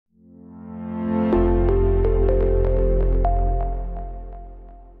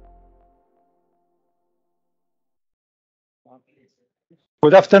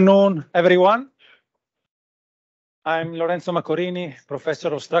Good afternoon, everyone. I'm Lorenzo Macorini, Professor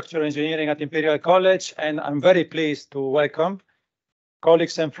of Structural Engineering at Imperial College, and I'm very pleased to welcome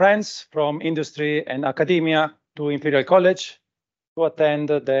colleagues and friends from industry and academia to Imperial College to attend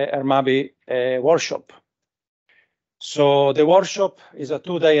the ERMABI workshop. So the workshop is a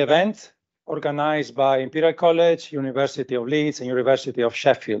two-day event organized by Imperial College, University of Leeds, and University of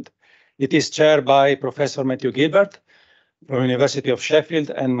Sheffield. It is chaired by Professor Matthew Gilbert from University of Sheffield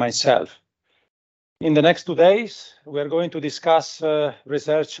and myself. In the next 2 days, we are going to discuss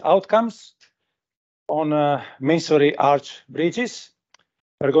research outcomes on masonry arch bridges.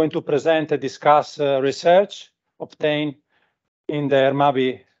 We're going to present and discuss research obtained in the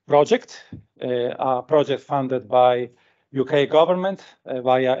ERMABI project, a project funded by UK government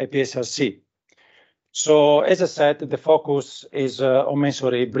via EPSRC. So as I said, the focus is on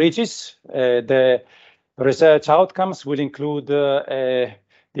masonry bridges. The research outcomes will include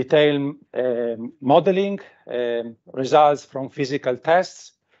detailed modeling, results from physical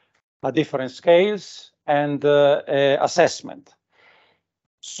tests at different scales, and assessment.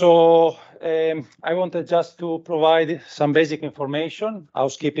 So I wanted just to provide some basic information,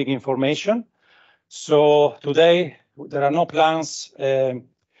 housekeeping information. So today there are no plans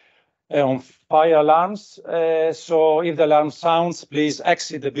on fire alarms. So if the alarm sounds, please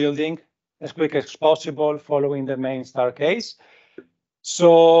exit the building as quick as possible following the main staircase.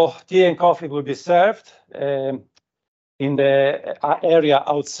 So tea and coffee will be served in the area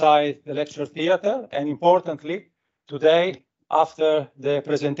outside the lecture theater. And importantly, today, after the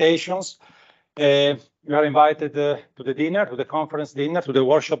presentations, you are invited to the dinner, to the conference dinner, to the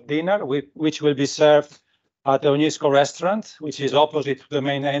workshop dinner, which will be served at the UNESCO restaurant, which is opposite to the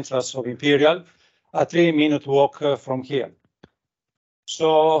main entrance of Imperial, a 3-minute walk from here.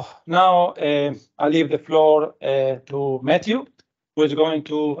 So now I leave the floor to Matthew, who is going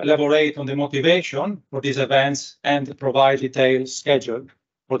to elaborate on the motivation for these events and provide detailed schedule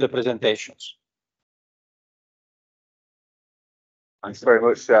for the presentations. Thanks very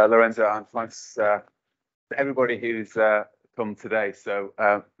much, Lorenzo, and thanks to everybody who's come today. So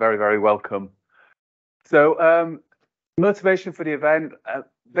very, very welcome. So motivation for the event,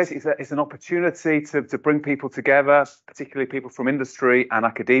 basically it's an opportunity to bring people together, particularly people from industry and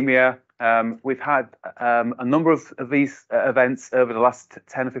academia. We've had a number of these events over the last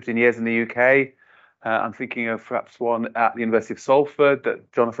 10 or 15 years in the UK. I'm thinking of perhaps one at the University of Salford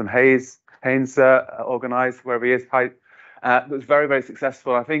that Jonathan Haynes organised, wherever he is. That was very, very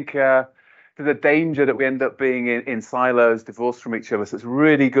successful. I think there's a danger that we end up being in silos, divorced from each other. So it's a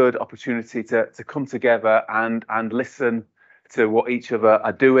really good opportunity to come together and listen to what each other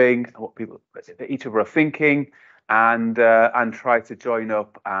are doing, what each other are thinking, and try to join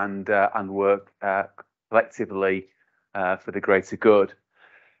up and work collectively for the greater good.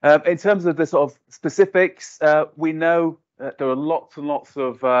 In terms of the sort of specifics, we know that there are lots and lots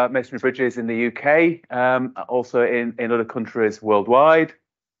of masonry bridges in the UK, also in other countries worldwide.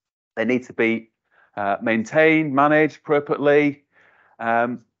 They need to be maintained, managed appropriately.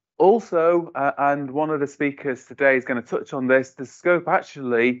 Also, and one of the speakers today is going to touch on this, the scope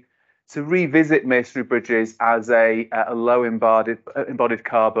actually to revisit masonry bridges as a low embodied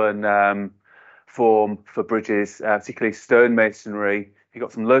carbon form for bridges, particularly stone masonry. If you've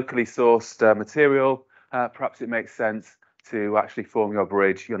got some locally sourced material, perhaps it makes sense to actually form your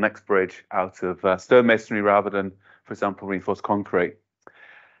bridge, your next bridge, out of stone masonry rather than, for example, reinforced concrete.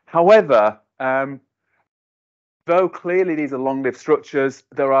 However, though clearly these are long-lived structures,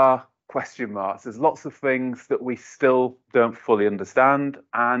 there are question marks. There's lots of things that we still don't fully understand.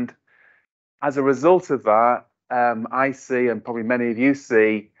 And as a result of that, I see, and probably many of you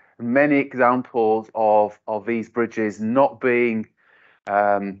see, many examples of these bridges not being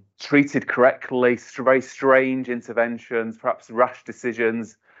treated correctly, very strange interventions, perhaps rash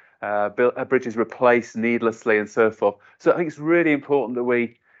decisions, bridges replaced needlessly and so forth. So I think it's really important that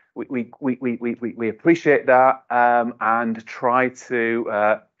we appreciate that and try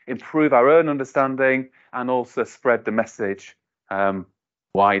to improve our own understanding and also spread the message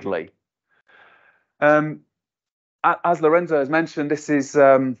widely. As Lorenzo has mentioned, this is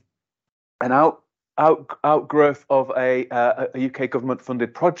an outgrowth of a UK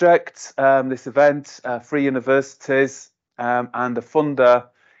government-funded project. This event, 3 universities, and the funder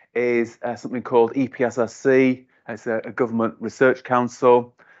is something called EPSRC. It's a government research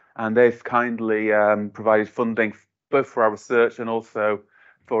council, and they've kindly provided funding both for our research and also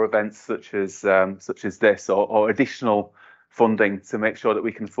for events such as this, or additional funding to make sure that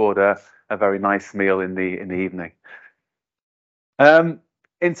we can afford a very nice meal in the evening.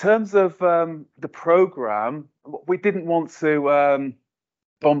 In terms of the programme, we didn't want to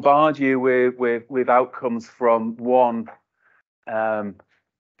bombard you with outcomes from one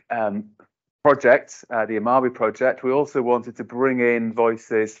project, the ERMABI project. We also wanted to bring in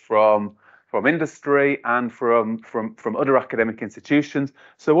voices from industry and from other academic institutions.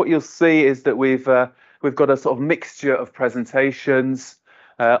 So what you'll see is that we've got a sort of mixture of presentations.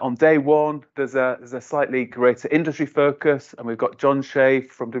 On day one, there's a slightly greater industry focus, and we've got Jon Shave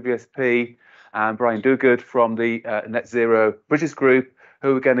from WSP and Brian Duguid from the Net Zero Bridges Group,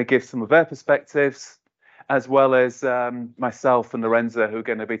 who are going to give some of their perspectives, as well as myself and Lorenzo, who are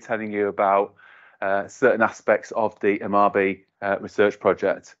going to be telling you about certain aspects of the ERMABI research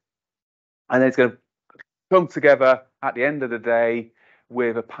project. And then it's going to come together at the end of the day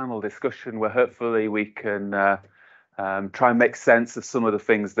with a panel discussion where hopefully we can try and make sense of some of the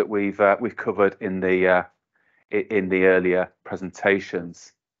things that we've covered in the earlier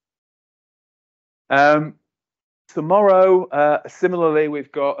presentations. Tomorrow, similarly,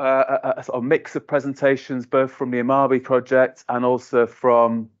 we've got a sort of mix of presentations, both from the ERMABI project and also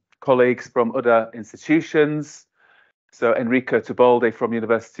from colleagues from other institutions. So Enrico Tuboldi from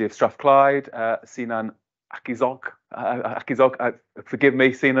University of Strathclyde, Sinan Akizog, forgive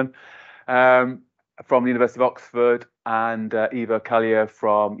me, Sinan, from the University of Oxford, and Ivo Kallio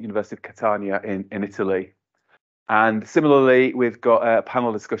from University of Catania in Italy. And similarly, we've got a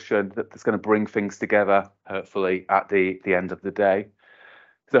panel discussion that's going to bring things together, hopefully, at the end of the day.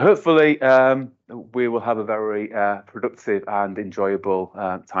 So hopefully, we will have a very productive and enjoyable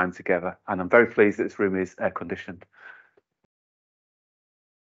time together. And I'm very pleased that this room is air conditioned.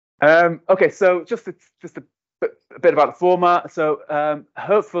 Okay, so just a bit about the format. So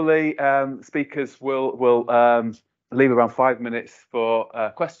hopefully, speakers will leave around 5 minutes for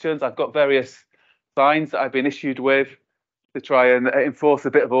questions. I've got various signs that I've been issued with to try and enforce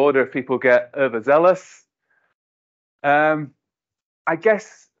a bit of order if people get overzealous. I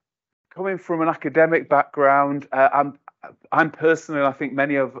guess coming from an academic background, I'm personally, I think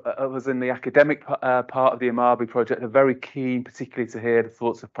many of us in the academic part of the ERMABI project are very keen, particularly to hear the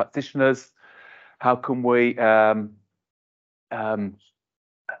thoughts of practitioners. How can we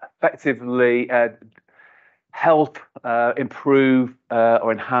effectively help improve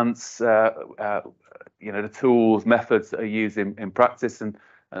or enhance the tools, methods that are used in practice, and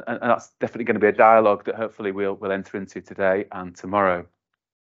that's definitely going to be a dialogue that hopefully we'll enter into today and tomorrow.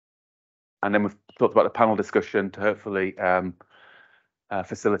 And then we've talked about the panel discussion to hopefully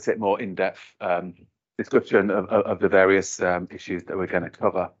facilitate more in-depth discussion of the various issues that we're going to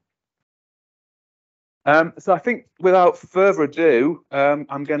cover. So I think without further ado,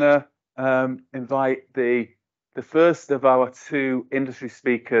 I'm going to invite the first of our two industry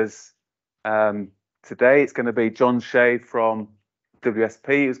speakers today. It's going to be Jon Shave from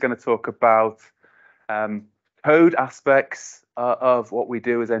WSP, who's going to talk about code aspects of what we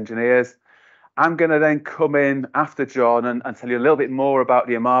do as engineers. I'm going to then come in after Jon and tell you a little bit more about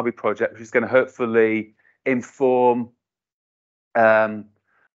the ERMABI project, which is going to hopefully inform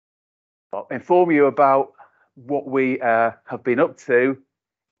you about what we have been up to.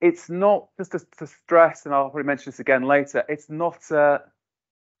 It's not, just to stress, and I'll probably mention this again later, it's not a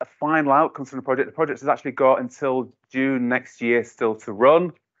final outcome from the project. The project has actually got until June next year still to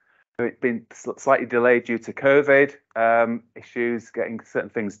run. It's been slightly delayed due to COVID issues, getting certain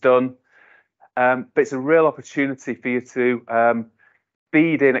things done. But it's a real opportunity for you to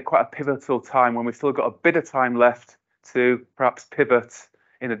feed in at quite a pivotal time when we've still got a bit of time left to perhaps pivot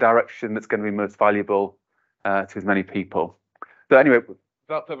in a direction that's going to be most valuable to as many people. So anyway,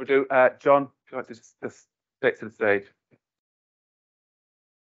 without further ado, Jon, if you'd like to just take to the stage.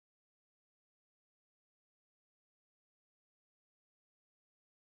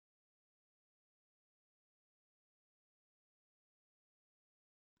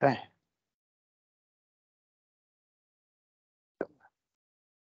 Okay.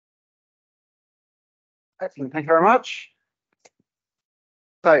 Excellent, thank you very much.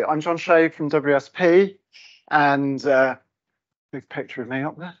 So I'm Jon Shave from WSP, and big picture of me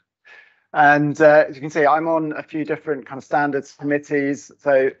up there. And as you can see, I'm on a few different kind of standards committees.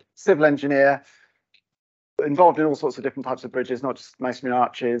 So civil engineer, involved in all sorts of different types of bridges, not just masonry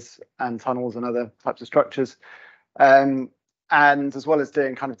arches and tunnels and other types of structures. And as well as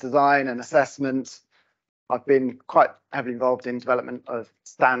doing kind of design and assessment, I've been quite heavily involved in development of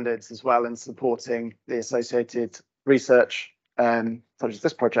standards as well and supporting the associated research such as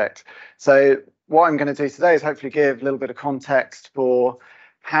this project. So what I'm going to do today is hopefully give a little bit of context for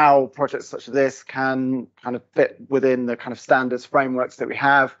how projects such as this can kind of fit within the kind of standards frameworks that we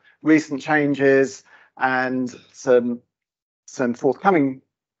have, recent changes, and some forthcoming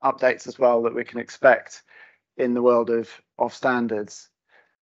updates as well that we can expect in the world of standards.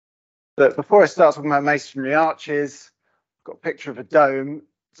 But before I start talking about masonry arches, I've got a picture of a dome.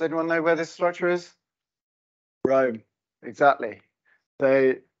 Does anyone know where this structure is? Rome, exactly.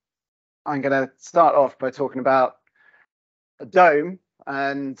 So I'm going to start off by talking about a dome,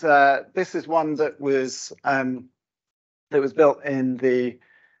 and this is one that was built in the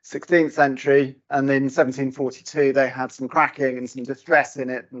 16th century, and in 1742 they had some cracking and some distress in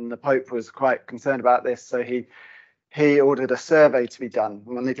it, and the Pope was quite concerned about this, so he ordered a survey to be done.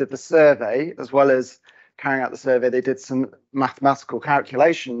 And when they did the survey, as well as carrying out the survey, they did some mathematical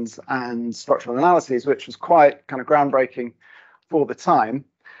calculations and structural analyses, which was quite kind of groundbreaking for the time,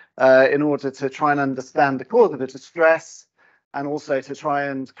 in order to try and understand the cause of the distress, and also to try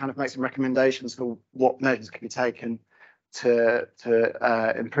and kind of make some recommendations for what measures can be taken to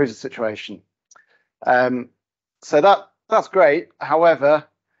improve the situation. So that's great. However,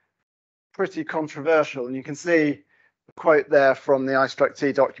 pretty controversial, and you can see a quote there from the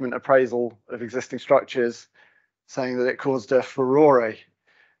I/T document appraisal of existing structures, saying that it caused a furore.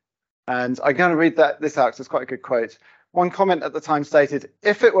 And I'm going to read this out because it's quite a good quote. One comment at the time stated,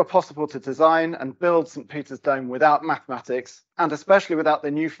 "If it were possible to design and build St. Peter's Dome without mathematics, and especially without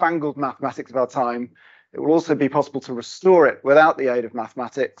the newfangled mathematics of our time, it will also be possible to restore it without the aid of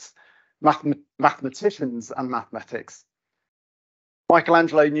mathematics, mathematicians and mathematics.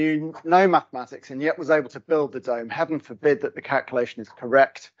 Michelangelo knew no mathematics and yet was able to build the dome. Heaven forbid that the calculation is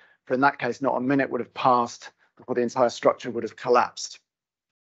correct, for in that case, not a minute would have passed before the entire structure would have collapsed."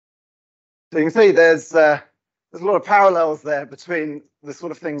 So you can see there's a lot of parallels there between the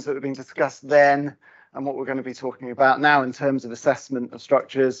sort of things that have been discussed then and what we're going to be talking about now in terms of assessment of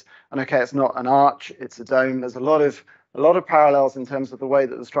structures. And okay, it's not an arch, it's a dome. There's a lot of parallels in terms of the way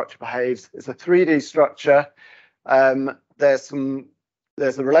that the structure behaves. It's a 3D structure.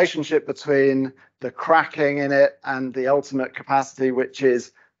 There's a relationship between the cracking in it and the ultimate capacity, which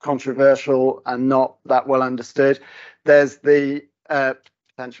is controversial and not that well understood. There's the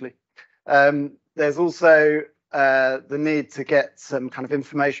potentially. There's also the need to get some kind of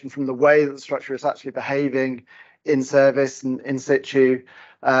information from the way that the structure is actually behaving in service and in situ,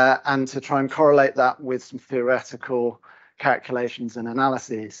 and to try and correlate that with some theoretical calculations and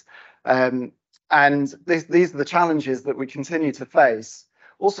analyses. And these are the challenges that we continue to face.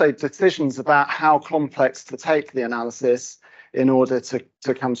 Also, decisions about how complex to take the analysis in order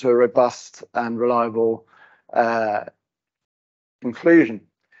to come to a robust and reliable conclusion.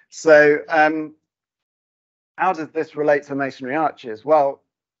 So how does this relate to masonry arches? Well,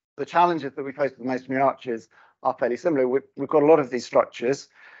 the challenges that we face with masonry arches are fairly similar. We've got a lot of these structures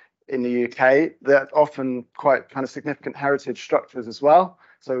in the UK that are often quite kind of significant heritage structures as well.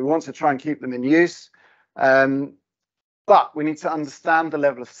 So we want to try and keep them in use. But we need to understand the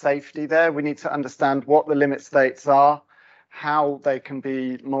level of safety there. We need to understand what the limit states are, how they can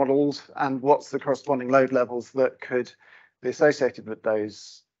be modelled, and what's the corresponding load levels that could be associated with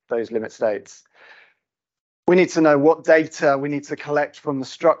those limit states. We need to know what data we need to collect from the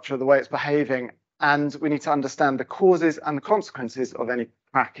structure, the way it's behaving, and we need to understand the causes and the consequences of any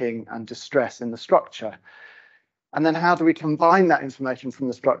cracking and distress in the structure. And then how do we combine that information from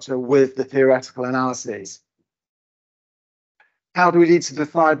the structure with the theoretical analyses? How do we need to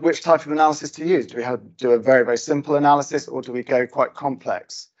decide which type of analysis to use? Do we do a very, very simple analysis, or do we go quite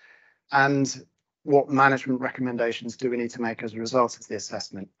complex? And what management recommendations do we need to make as a result of the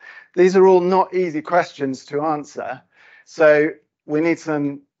assessment? These are all not easy questions to answer. So we need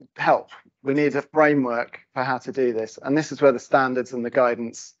some help. We need a framework for how to do this. And this is where the standards and the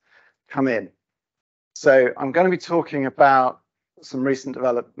guidance come in. So I'm going to be talking about some recent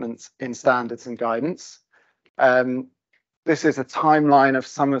developments in standards and guidance. This is a timeline of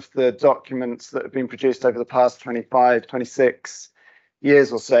some of the documents that have been produced over the past 25, 26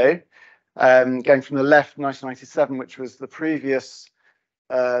 years or so. Going from the left, 1997, which was the previous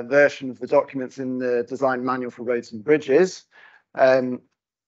version of the documents in the Design Manual for Roads and Bridges,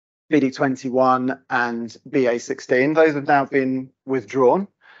 BD21 and BA16. Those have now been withdrawn,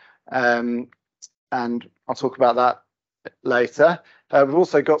 and I'll talk about that later. We've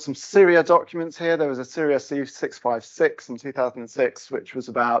also got some Syria documents here. There was a Syria C656 in 2006, which was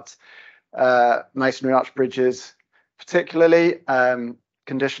about masonry arch bridges, particularly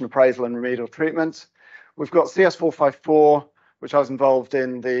condition appraisal and remedial treatment. We've got CS454, which I was involved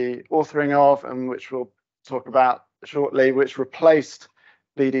in the authoring of, and which we'll talk about shortly, which replaced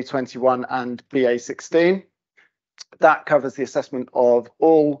BD21 and BA16. That covers the assessment of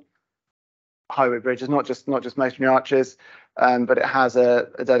all highway bridges, not just masonry arches, but it has a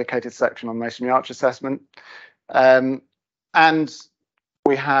dedicated section on masonry arch assessment. And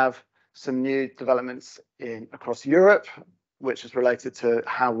we have some new developments across Europe. which is related to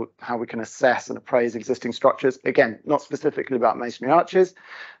how we can assess and appraise existing structures. Again, not specifically about masonry arches,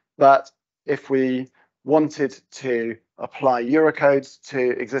 but if we wanted to apply Eurocodes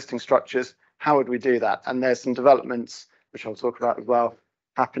to existing structures, how would we do that? And there's some developments, which I'll talk about as well,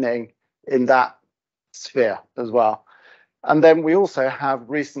 happening in that sphere as well. And then we also have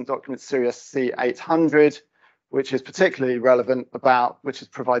recent document series C800, which is particularly relevant which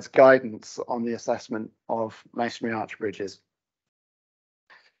provides guidance on the assessment of masonry arch bridges.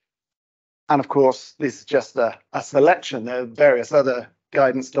 And of course, this is just a selection. There are various other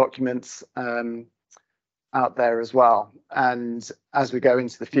guidance documents out there as well. And as we go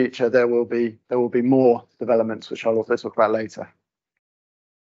into the future, there will be more developments, which I'll also talk about later.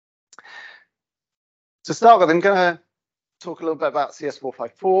 To start with, I'm going to talk a little bit about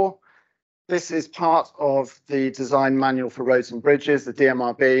CS454. This is part of the Design Manual for Roads and Bridges, the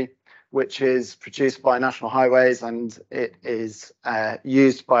DMRB, which is produced by National Highways, and it is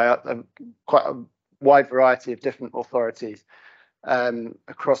used by quite a wide variety of different authorities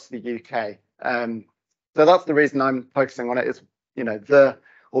across the UK. So that's the reason I'm focusing on it. Is, you know,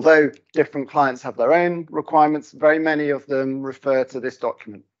 although different clients have their own requirements, very many of them refer to this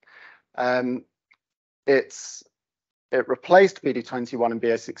document. It replaced BD21 and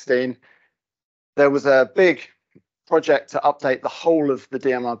BO16. There was a big project to update the whole of the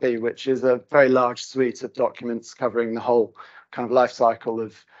DMRB, which is a very large suite of documents covering the whole kind of life cycle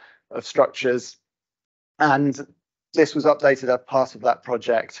of structures. And this was updated as part of that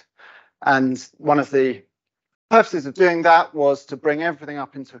project. And one of the purposes of doing that was to bring everything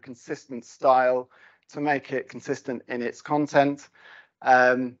up into a consistent style, to make it consistent in its content,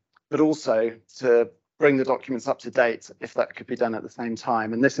 but also to bring the documents up to date if that could be done at the same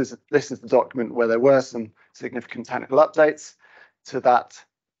time. And this is the document where there were some significant technical updates to that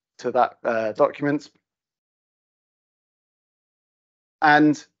document.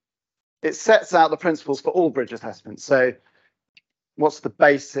 And it sets out the principles for all bridge assessments. So what's the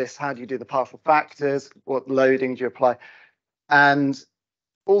basis? How do you do the partial factors? What loading do you apply? And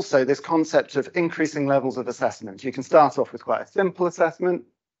also this concept of increasing levels of assessment. You can start off with quite a simple assessment,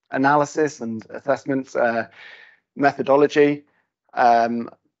 analysis and assessment methodology,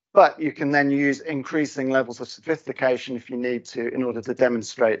 but you can then use increasing levels of sophistication if you need to in order to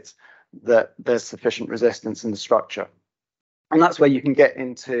demonstrate that there's sufficient resistance in the structure. And that's where you can get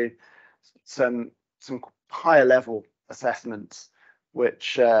into some higher level assessments,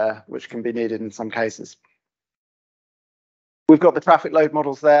 which can be needed in some cases. We've got the traffic load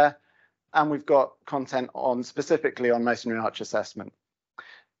models there, and we've got content specifically on masonry arch assessment.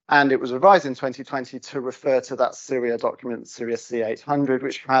 And it was revised in 2020 to refer to that Syria document, Syria C800,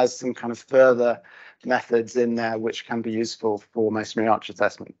 which has some kind of further methods in there which can be useful for masonry arch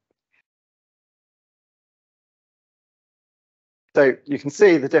assessment. So you can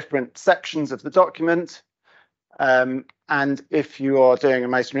see the different sections of the document. And if you are doing a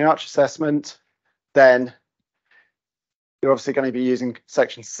masonry arch assessment, then you're obviously going to be using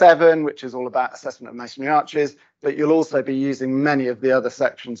section 7, which is all about assessment of masonry arches, but you'll also be using many of the other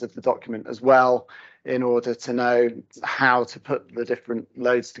sections of the document as well in order to know how to put the different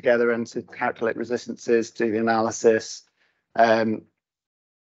loads together and to calculate resistances, do the analysis.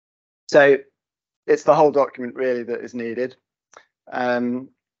 So it's the whole document really that is needed. There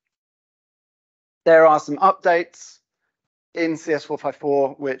are some updates in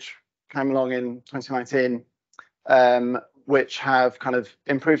CS454 which came along in 2019, which have kind of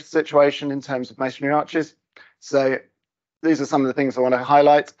improved the situation in terms of masonry arches. So these are some of the things I want to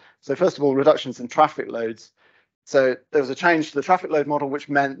highlight. So first of all, reductions in traffic loads. So there was a change to the traffic load model, which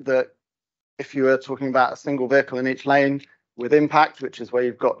meant that if you were talking about a single vehicle in each lane with impact, which is where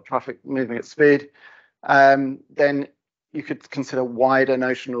you've got traffic moving at speed, then you could consider wider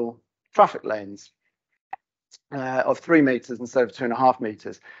notional traffic lanes of 3 meters instead of 2.5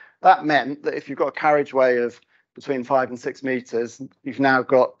 meters. That meant that if you've got a carriageway of between 5 and 6 meters, you've now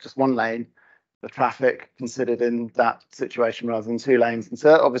got just one lane, the traffic considered in that situation rather than 2 lanes. And so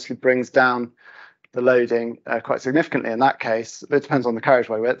that obviously brings down the loading quite significantly in that case. It depends on the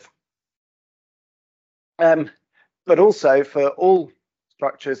carriageway width. But also for all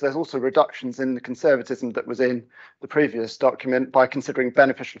structures, there's also reductions in the conservatism that was in the previous document by considering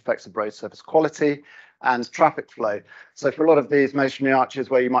beneficial effects of road surface quality and traffic flow. So for a lot of these masonry arches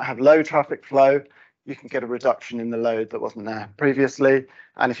where you might have low traffic flow, you can get a reduction in the load that wasn't there previously.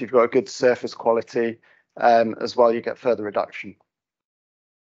 And if you've got a good surface quality as well, you get further reduction.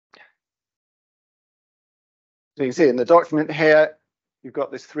 So you can see in the document here, you've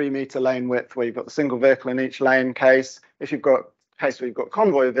got this 3 meter lane width where you've got the single vehicle in each lane case. If you've got a case where you've got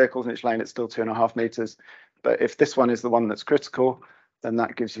convoy of vehicles in each lane, it's still 2.5 meters. But if this one is the one that's critical, then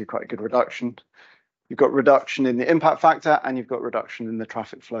that gives you quite a good reduction. You've got reduction in the impact factor and you've got reduction in the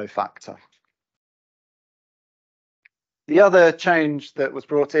traffic flow factor. The other change that was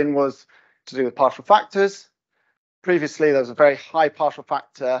brought in was to do with partial factors. Previously, there was a very high partial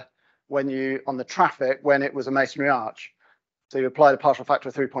factor on the traffic when it was a masonry arch. So you applied a partial factor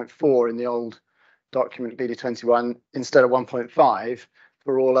of 3.4 in the old document BD21 instead of 1.5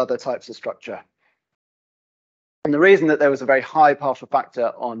 for all other types of structure. And the reason that there was a very high partial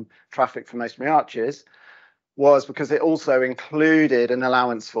factor on traffic for masonry arches was because it also included an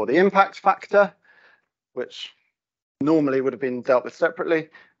allowance for the impact factor, which normally would have been dealt with separately,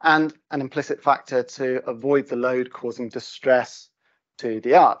 and an implicit factor to avoid the load causing distress to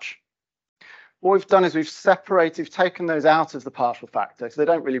the arch. What we've done is we've taken those out of the partial factor, because they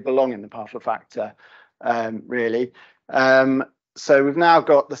don't really belong in the partial factor, really. So we've now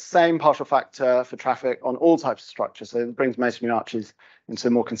got the same partial factor for traffic on all types of structures. So it brings masonry arches into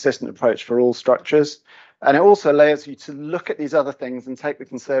a more consistent approach for all structures. And it also allows you to look at these other things and take the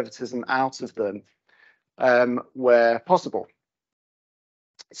conservatism out of them where possible.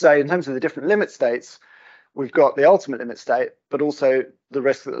 So in terms of the different limit states, we've got the ultimate limit state, but also the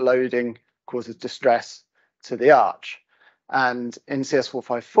risk that the loading causes distress to the arch. And in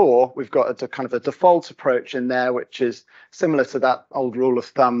CS454, we've got a kind of a default approach in there, which is similar to that old rule of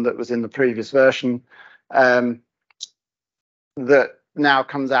thumb that was in the previous version, that now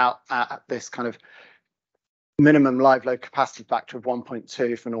comes out at this kind of minimum live load capacity factor of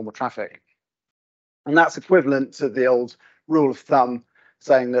 1.2 for normal traffic. And that's equivalent to the old rule of thumb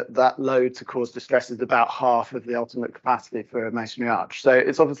saying that that load to cause distress is about half of the ultimate capacity for a masonry arch. So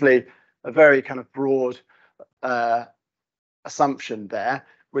it's obviously a very kind of broad assumption there,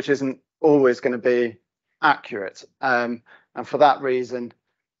 which isn't always going to be accurate. And for that reason,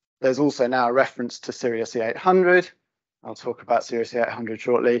 there's also now a reference to Syria C800. I'll talk about Syria C800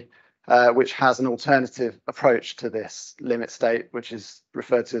 shortly, which has an alternative approach to this limit state, which is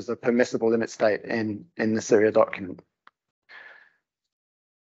referred to as a permissible limit state in the Syria document.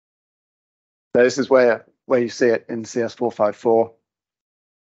 So this is where you see it in CS454.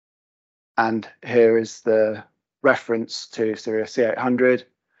 And here is the reference to Syria C800.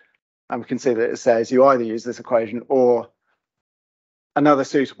 And we can see that it says you either use this equation or another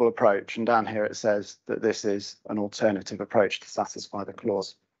suitable approach. And down here it says that this is an alternative approach to satisfy the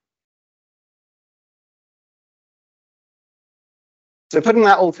clause. So putting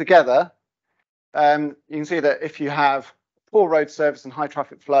that all together, you can see that if you have poor road service and high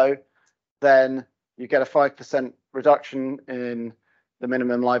traffic flow, then you get a 5% reduction in the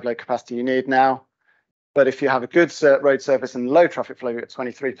minimum live load capacity you need now. But if you have a good road surface and low traffic flow, you get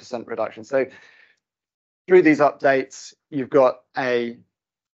 23% reduction. So through these updates, you've got a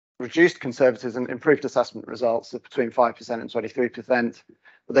reduced conservatism, improved assessment results of between 5% and 23%.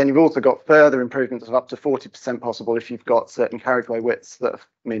 But then you've also got further improvements of up to 40% possible if you've got certain carriageway widths that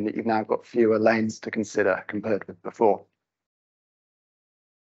mean that you've now got fewer lanes to consider compared with before.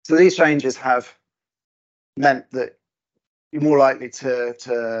 So these changes have meant that you're more likely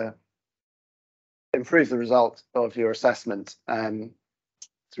to improve the result of your assessment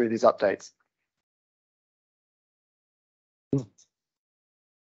through these updates.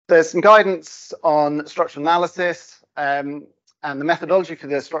 There's some guidance on structural analysis and the methodology for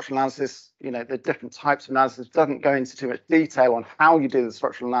the structural analysis, the different types of analysis doesn't go into too much detail on how you do the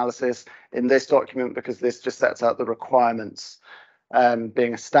structural analysis in this document because this just sets out the requirements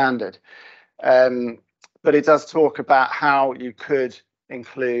being a standard. But it does talk about how you could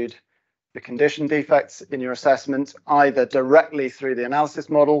include the condition defects in your assessment, either directly through the analysis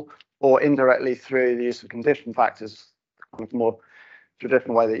model or indirectly through the use of condition factors, kind of more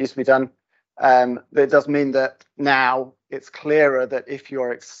traditional way that used to be done. But it does mean that now it's clearer that if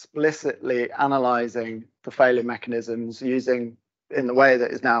you're explicitly analysing the failure mechanisms using in the way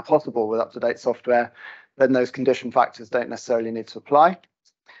that is now possible with up-to-date software, then those condition factors don't necessarily need to apply.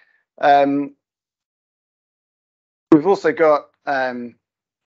 We've also got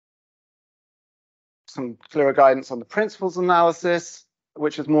some clearer guidance on the principles analysis,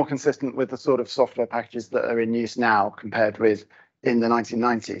 which is more consistent with the sort of software packages that are in use now compared with in the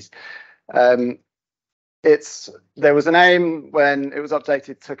 1990s. There was an aim when it was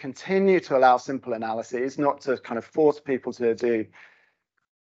updated to continue to allow simple analyses, not to kind of force people to do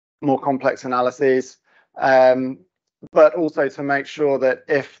more complex analyses, but also to make sure that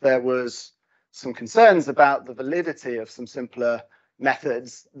if there was some concerns about the validity of some simpler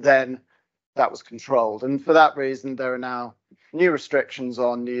methods, then that was controlled. And for that reason, there are now new restrictions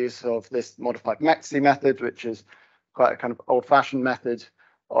on the use of this modified MEXI method, which is quite a kind of old-fashioned method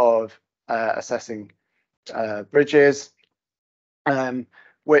of assessing bridges,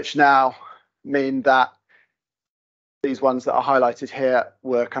 which now mean that these ones that are highlighted here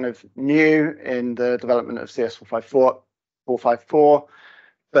were kind of new in the development of CS 454,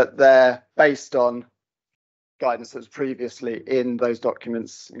 but they're based on guidance that was previously in those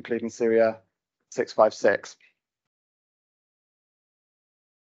documents, including Syria 656.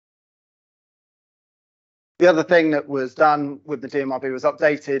 The other thing that was done with the DMRB was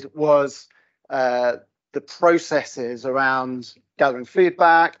updated was the processes around gathering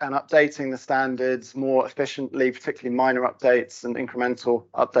feedback and updating the standards more efficiently, particularly minor updates and incremental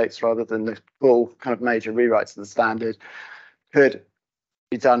updates rather than the full kind of major rewrites of the standard, could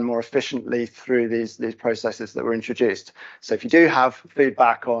be done more efficiently through these processes that were introduced. So if you do have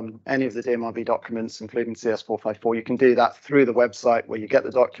feedback on any of the DMRB documents, including CS454, you can do that through the website where you get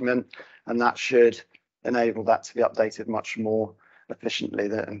the document, and that should enable that to be updated much more efficiently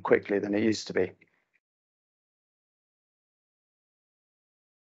and quickly than it used to be.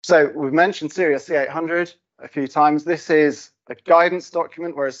 So we've mentioned Syria C800 a few times. This is a guidance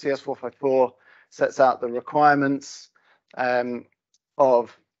document, whereas CS454 sets out the requirements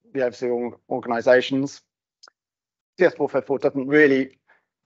of the overseas organisations. CS454 doesn't really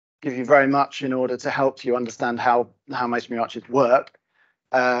give you very much in order to help you understand how masonry arches work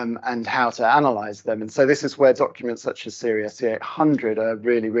and how to analyse them. And so this is where documents such as Syria C800 are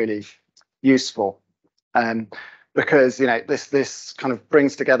really, really useful. Because this kind of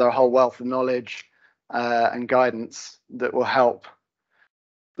brings together a whole wealth of knowledge and guidance that will help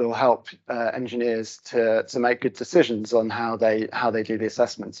engineers to make good decisions on how they do the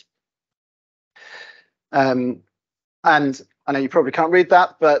assessments. And I know you probably can't read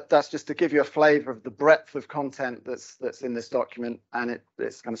that, but that's just to give you a flavour of the breadth of content that's in this document, and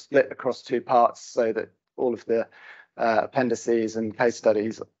it's kind of split across two parts so that all of the appendices and case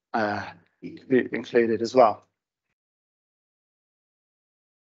studies are included as well.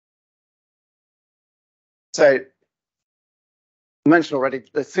 So I mentioned already,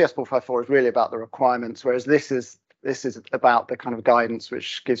 the CS454 is really about the requirements, whereas this is about the kind of guidance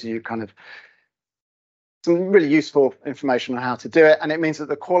which gives you kind of some really useful information on how to do it. And it means that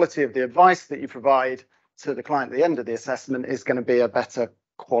the quality of the advice that you provide to the client at the end of the assessment is going to be a better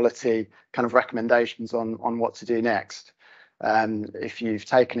quality kind of recommendations on what to do next. If you've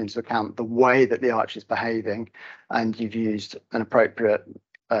taken into account the way that the arch is behaving and you've used an appropriate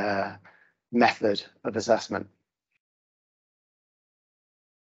method of assessment.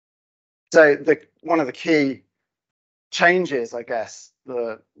 So one of the key changes, I guess,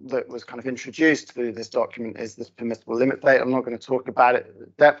 that was kind of introduced through this document is this permissible limit plate. I'm not going to talk about it in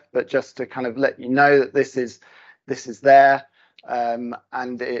depth, but just to kind of let you know that this is there,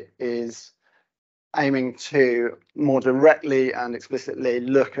 and it is aiming to more directly and explicitly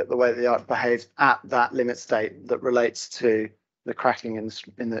look at the way the arch behaves at that limit state that relates to the cracking in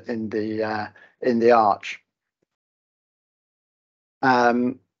the arch.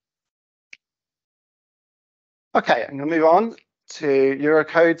 Okay, I'm going to move on to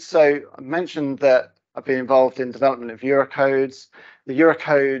Eurocodes. So I mentioned that I've been involved in development of Eurocodes. The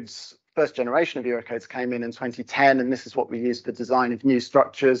Eurocodes, first generation of Eurocodes came in 2010, and this is what we use for design of new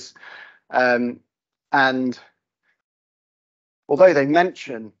structures. And although they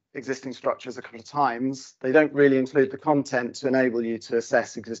mention existing structures a couple of times, they don't really include the content to enable you to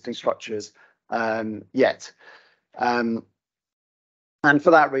assess existing structures yet. And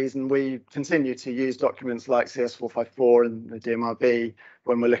for that reason, we continue to use documents like CS454 and the DMRB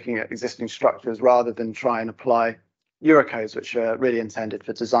when we're looking at existing structures, rather than try and apply Eurocodes, which are really intended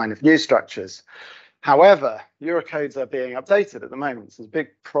for design of new structures. However, Eurocodes are being updated at the moment. So there's a big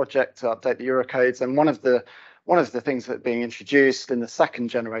project to update the Eurocodes, and one of the things that are being introduced in the second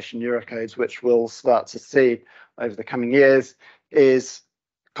generation Eurocodes, which we'll start to see over the coming years, is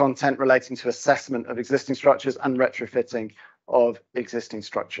content relating to assessment of existing structures and retrofitting of existing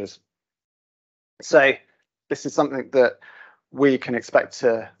structures. So this is something that we can expect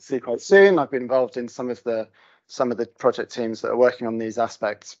to see quite soon. I've been involved in some of the project teams that are working on these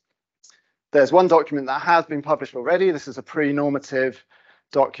aspects. There's one document that has been published already. This is a pre-normative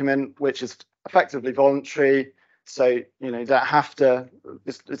document, which is effectively voluntary. So you don't have to,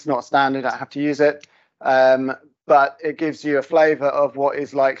 it's not standard, you don't have to use it. But it gives you a flavour of what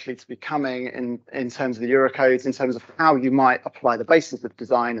is likely to be coming in terms of the Eurocodes, in terms of how you might apply the basis of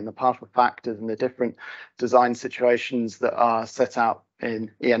design and the partial factors and the different design situations that are set out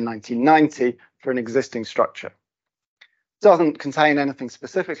in EN 1990 for an existing structure. It doesn't contain anything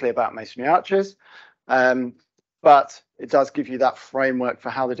specifically about masonry arches, but it does give you that framework for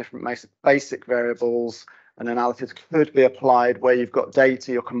how the different basic variables an analysis could be applied where you've got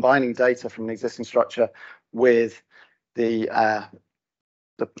data, you're combining data from an existing structure with the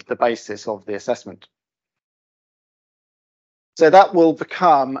basis of the assessment. So that will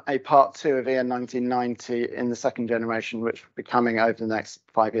become a part 2 of EN 1990 in the second generation, which will be coming over the next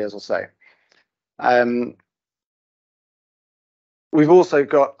 5 years or so. We've also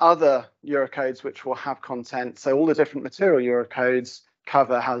got other Eurocodes which will have content. So all the different material Eurocodes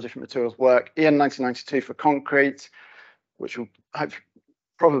cover how the different materials work. EN 1992 for concrete, which will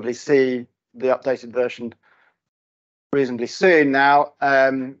probably see the updated version reasonably soon now,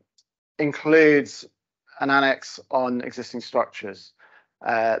 includes an annex on existing structures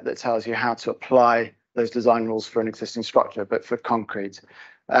that tells you how to apply those design rules for an existing structure, but for concrete.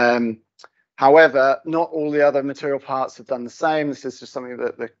 However, not all the other material parts have done the same. This is just something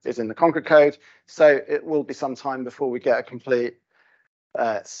that is in the concrete code. So it will be some time before we get a complete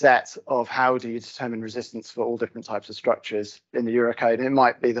set of how do you determine resistance for all different types of structures in the Eurocode. And it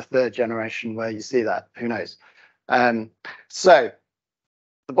might be the 3rd generation where you see that, who knows. So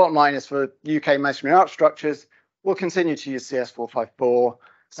the bottom line is for UK masonry arch structures, we'll continue to use CS 454,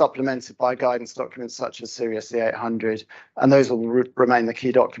 supplemented by guidance documents such as Series C800, and those will remain the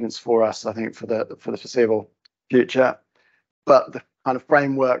key documents for us, I think, for the foreseeable future. But the kind of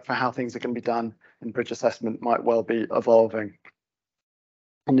framework for how things are going to be done in bridge assessment might well be evolving,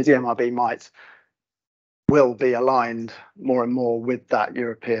 and the DMRB will be aligned more and more with that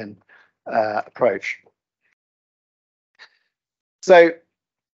European approach. So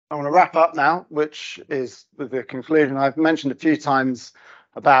I want to wrap up now, which is with the conclusion. I've mentioned a few times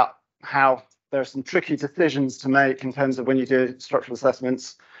about how there are some tricky decisions to make in terms of when you do structural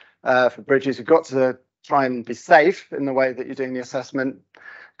assessments for bridges. You've got to try and be safe in the way that you're doing the assessment,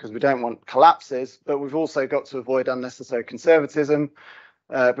 because we don't want collapses, but we've also got to avoid unnecessary conservatism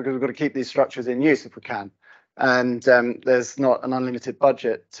because we've got to keep these structures in use if we can. And there's not an unlimited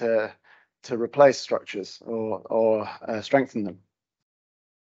budget to replace structures or strengthen them.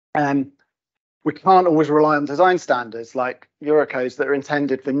 We can't always rely on design standards like Eurocodes that are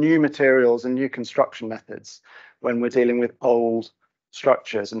intended for new materials and new construction methods when we're dealing with old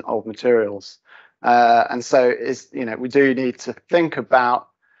structures and old materials. And so we do need to think about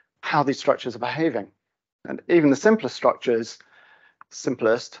how these structures are behaving. And even the simplest structures,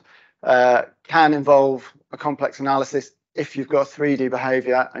 can involve a complex analysis if you've got 3D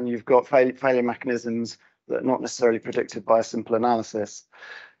behavior and you've got failure mechanisms that are not necessarily predicted by a simple analysis.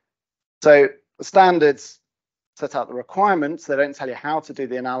 So the standards set out the requirements. They don't tell you how to do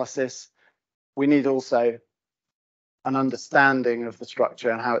the analysis. We need also an understanding of the structure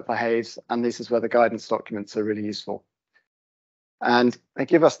and how it behaves. And this is where the guidance documents are really useful. And they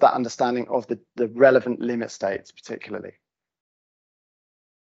give us that understanding of the relevant limit states, particularly.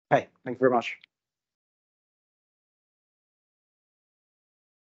 Okay, thank you very much.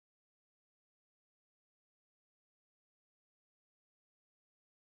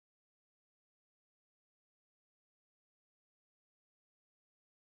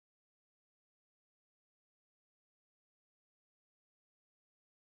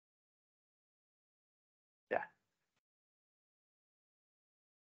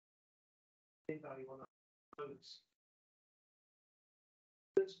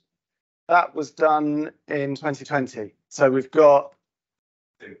 That was done in 2020. So we've got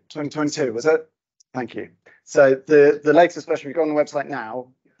 2022, was it? Thank you. So the latest version we've got on the website now,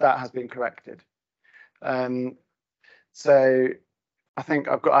 that has been corrected. So I think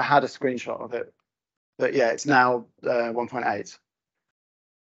I had a screenshot of it, but yeah, it's now 1.8.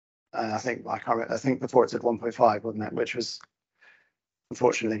 I think I can't remember, I think before it said 1.5, wasn't it? Which was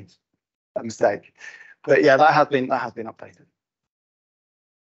unfortunately a mistake. But yeah, that has been updated.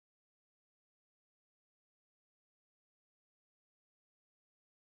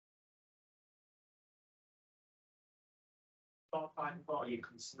 You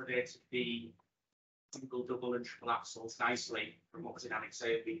consolidated the single, double, and triple axles nicely from what was in Annex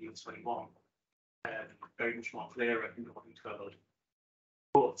A of BD 21. Very much more clearer in the modern code.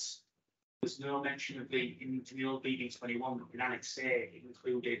 But there's no mention of in the old BD 21 in Annex A. It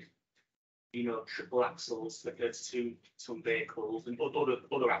included, triple axles for 32-ton vehicles and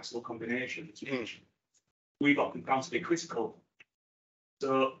other axle combinations, which we got found to be critical.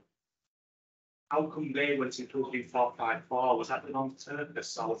 So how come they went included in 454? Was that the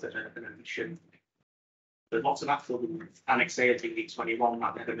non-purpose or was it an addition? There's lots of axle in Annex A of BD 21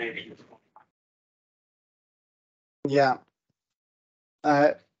 that never made it. Yeah.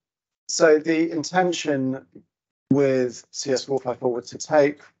 So the intention with CS 454 was to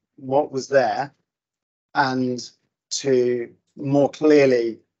take what was there and to more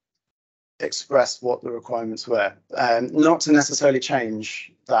clearly expressed what the requirements were, not to necessarily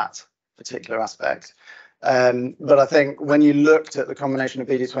change that particular aspect. But I think when you looked at the combination of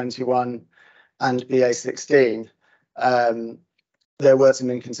BD21 and BA16, there were some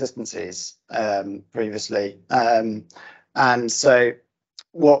inconsistencies previously. And so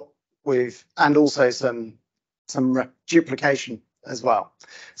what we've, and also some duplication as well.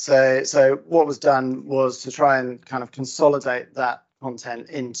 So what was done was to try and kind of consolidate that content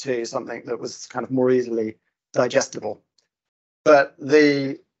into something that was kind of more easily digestible. But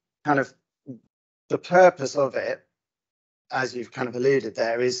the purpose of it, as you've kind of alluded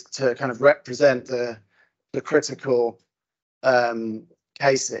there, is to kind of represent the critical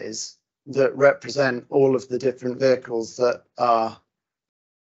cases that represent all of the different vehicles that are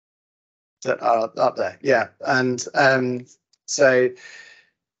up there. Yeah, and so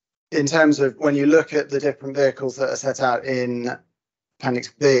in terms of when you look at the different vehicles that are set out in Appendix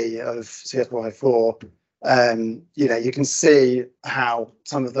B of CS454, you know, you can see how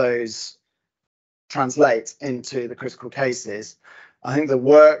some of those translate into the critical cases. I think the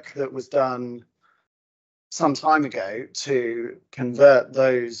work that was done some time ago to convert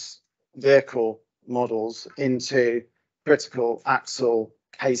those vehicle models into critical axle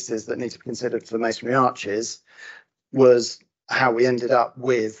cases that need to be considered for masonry arches was how we ended up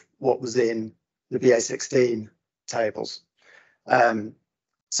with what was in the BA16 tables.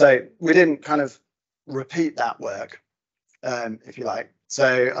 So we didn't kind of repeat that work, if you like.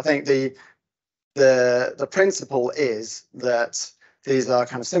 So I think the principle is that these are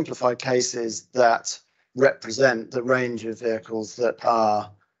kind of simplified cases that represent the range of vehicles that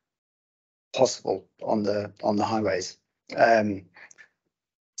are possible on the highways.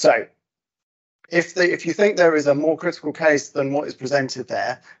 So if you think there is a more critical case than what is presented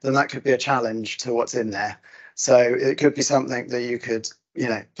there, then that could be a challenge to what's in there. So it could be something that you could, you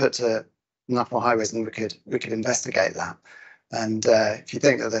know, put to national highways, and we could investigate that. And if you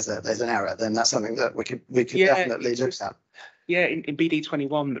think that there's an error, then that's something that we could definitely look at. Yeah, in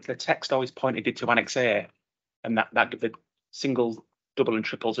BD21, the text always pointed it to Annex A, and that the single, double, and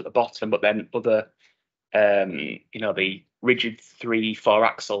triples at the bottom, but then other, you know, the rigid 3-4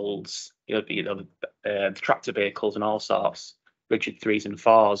 axles, the tractor vehicles and all sorts, rigid 3s and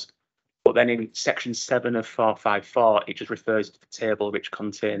 4s. But then in section 7 of 454, it just refers to the table which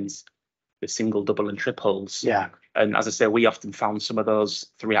contains the single, double, and triples. Yeah. And as I say, we often found some of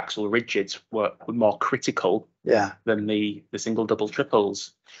those 3-axle rigids were more critical than the single, double,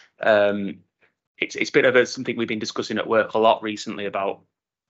 triples. It's a bit of something we've been discussing at work a lot recently about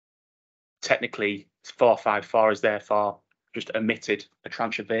technically 454 is therefore just omitted a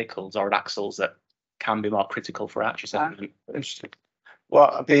tranche of vehicles or axles that can be more critical for arch assessment. Interesting. Well,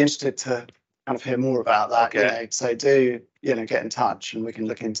 I'd be interested to kind of hear more about that. Okay. You know, so do, you know, get in touch and we can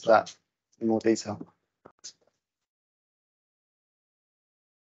look into that in more detail.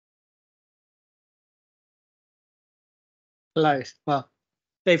 Hello. Well,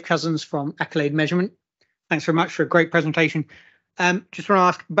 Dave Cousins from Accolade Measurement. Thanks very much for a great presentation. Just want to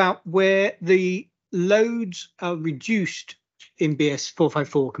ask about where the loads are reduced in BS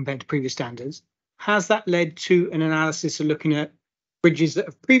 454 compared to previous standards. Has that led to an analysis of looking at bridges that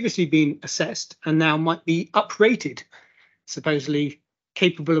have previously been assessed and now might be uprated, supposedly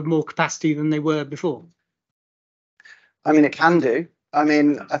capable of more capacity than they were before? I mean, it can do. I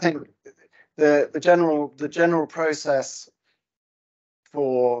mean, I think the general process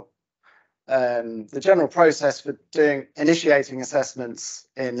for initiating assessments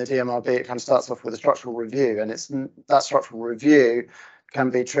in the DMRB, it kind of starts off with a structural review, and that structural review can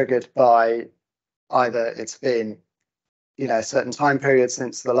be triggered by either it's been, you know, a certain time period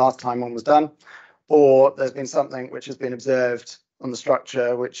since the last time one was done, or there's been something which has been observed on the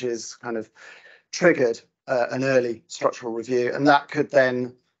structure which is kind of triggered an early structural review, and that could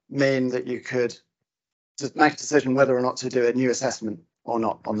then mean that you could just make a decision whether or not to do a new assessment or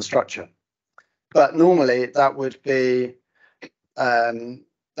not on the structure. But normally that would be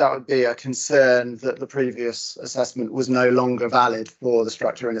a concern that the previous assessment was no longer valid for the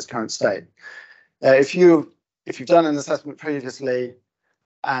structure in its current state. If you've done an assessment previously,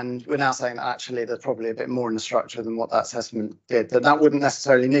 and we're now saying that actually there's probably a bit more in the structure than what that assessment did, then that wouldn't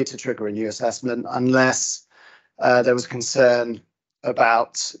necessarily need to trigger a new assessment unless there was concern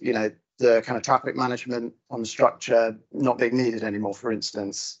about, you know, the kind of traffic management on the structure not being needed anymore, for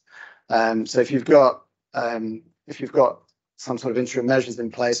instance. So if you've got some sort of interim measures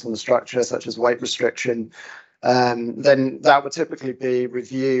in place on the structure, such as weight restriction, then that would typically be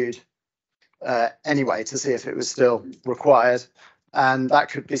reviewed anyway to see if it was still required, and that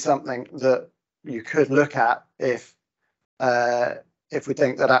could be something that you could look at if we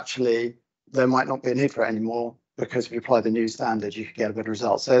think that actually there might not be a need for it anymore, because if you apply the new standard, you could get a better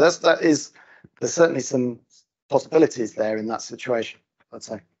result. So there's certainly some possibilities there in that situation, I'd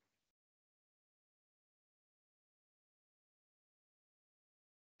say.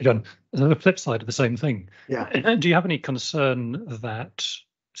 John, the flip side of the same thing. Yeah. Do you have any concern that,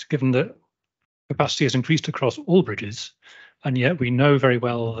 given that capacity has increased across all bridges, and yet we know very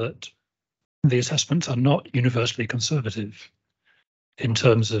well that the assessments are not universally conservative in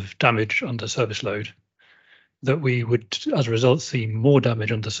terms of damage under service load, that we would, as a result, see more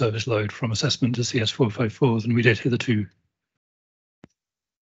damage under service load from assessment to CS454 than we did hitherto?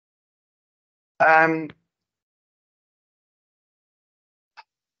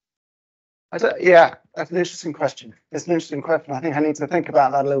 Yeah, that's an interesting question. It's an interesting question. I think I need to think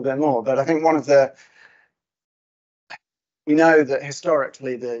about that a little bit more. But I think we know that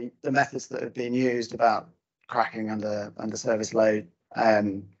historically the methods that have been used about cracking under service load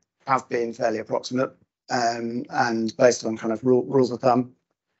have been fairly approximate and based on kind of rules of thumb.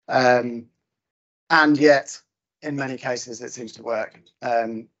 And yet, in many cases, it seems to work.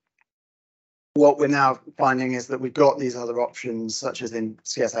 What we're now finding is that we've got these other options, such as in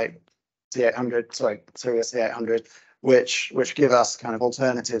C800, which give us kind of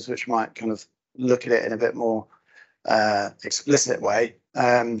alternatives, which might kind of look at it in a bit more explicit way.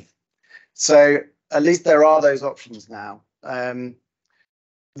 So at least there are those options now.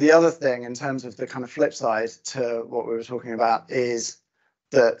 The other thing, in terms of the kind of flip side to what we were talking about, is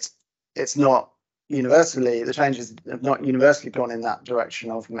that it's not universally, the changes have not universally gone in that direction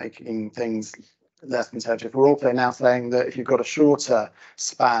of making things less conservative. We're also now saying that if you've got a shorter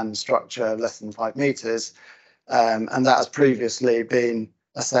span structure, less than 5 meters, and that has previously been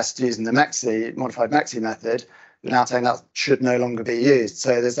assessed using the modified MEXI method, we're now saying that should no longer be used.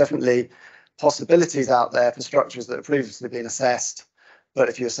 So there's definitely possibilities out there for structures that have previously been assessed, but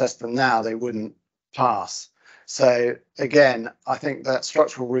if you assess them now, they wouldn't pass. So again, I think that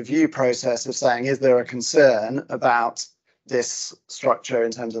structural review process of saying, is there a concern about this structure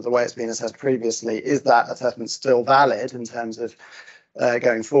in terms of the way it's been assessed previously? Is that assessment still valid in terms of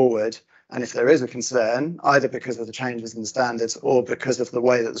going forward? And if there is a concern, either because of the changes in the standards or because of the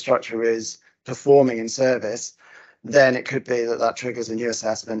way that the structure is performing in service, then it could be that that triggers a new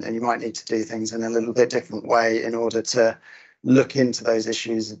assessment, and you might need to do things in a little bit different way in order to look into those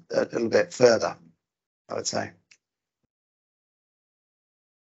issues a little bit further, I would say.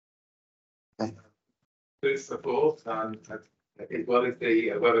 Okay. Good support, and as well as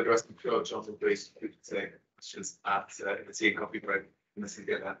the web address, I'm sure John will be take questions at the tea and coffee break, unless you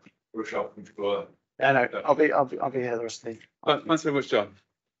get that rush off before. Yeah, no, I'll be here the rest of the day. Thanks very much, John.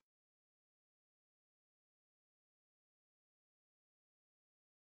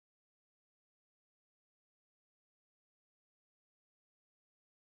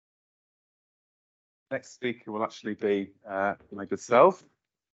 Next speaker will actually be my good self.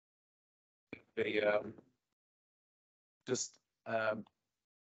 Just going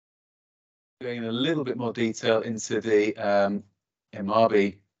in a little bit more detail into the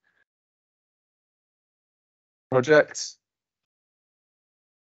ERMABI project.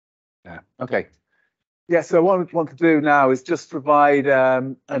 Yeah. Okay. Yeah. So what I want to do now is just provide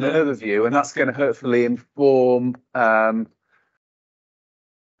an overview, and that's going to hopefully inform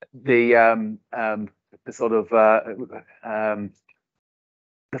the sort of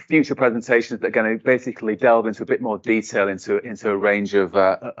the future presentations that are going to basically delve into a bit more detail into a range of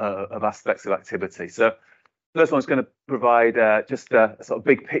aspects of activity. So the first one is going to provide just a sort of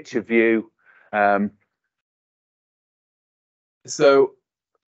big picture view. So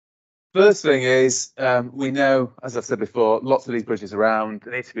first thing is we know, as I've said before, lots of these bridges around,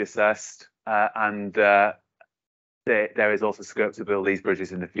 they need to be assessed, and there is also scope to build these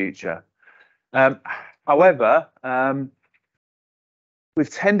bridges in the future. However, we've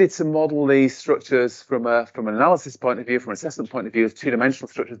tended to model these structures from an analysis point of view, from an assessment point of view, as two-dimensional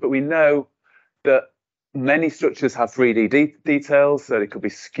structures, but we know that many structures have 3D details, so they could be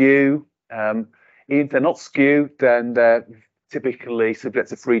skew. Even if they're not skew, then they're typically subject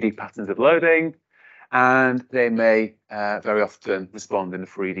to 3D patterns of loading, and they may very often respond in a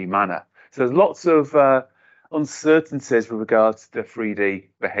 3D manner. So there's lots of uncertainties with regards to the 3D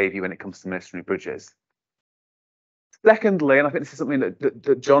behaviour when it comes to masonry bridges. Secondly, and I think this is something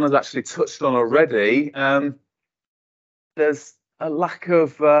that John has actually touched on already, there's a lack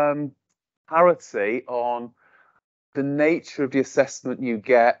of clarity on the nature of the assessment you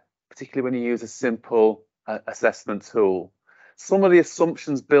get, particularly when you use a simple assessment tool. Some of the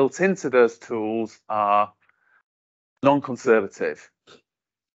assumptions built into those tools are non-conservative,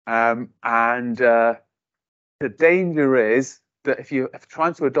 and the danger is that if you're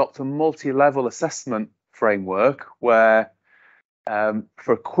trying to adopt a multi-level assessment framework where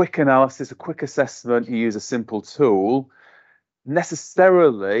for a quick analysis, a quick assessment, you use a simple tool,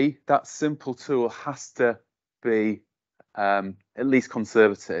 necessarily that simple tool has to be at least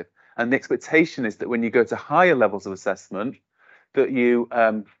conservative. And the expectation is that when you go to higher levels of assessment, that you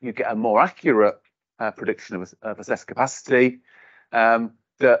get a more accurate prediction of assessed capacity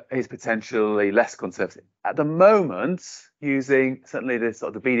that is potentially less conservative. At the moment, using certainly this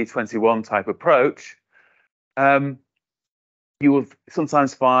sort of the BD21 type approach, you will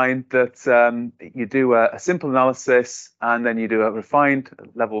sometimes find that you do a simple analysis and then you do a refined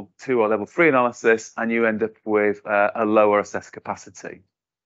level 2 or level 3 analysis, and you end up with a lower assessed capacity.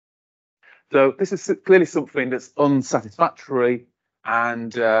 So this is clearly something that's unsatisfactory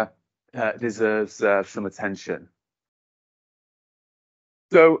and deserves some attention.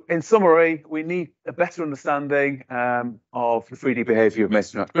 So in summary, we need a better understanding of the 3D behaviour of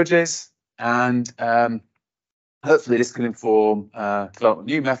masonry arch bridges, and hopefully this can inform development of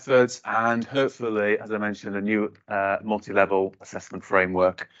new methods and hopefully, as I mentioned, a new multi-level assessment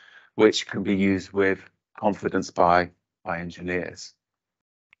framework which can be used with confidence by engineers.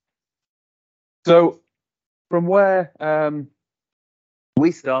 So from where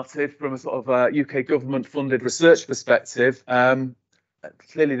we started, from a sort of UK government funded research perspective,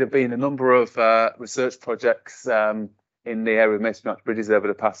 clearly there have been a number of research projects in the area of masonry arch bridges over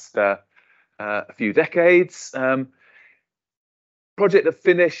the past a few decades. Project that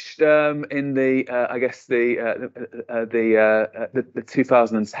finished in the I guess the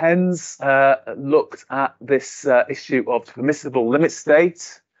 2010s looked at this issue of permissible limit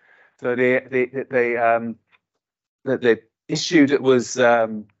state. So the issue that was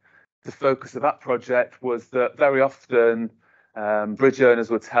the focus of that project was that very often bridge owners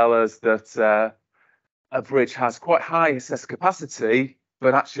would tell us that a bridge has quite high assessed capacity,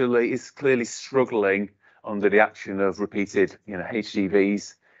 but actually is clearly struggling under the action of repeated,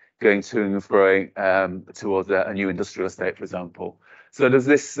 HGVs going to and fro towards a new industrial estate, for example. So there's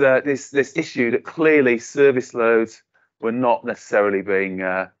this issue that clearly service loads were not necessarily being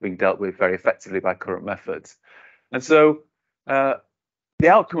dealt with very effectively by current methods, and so the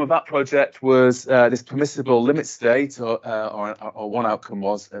outcome of that project was this permissible limit state, or one outcome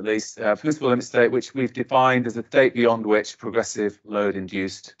was at least permissible limit state, which we've defined as a state beyond which progressive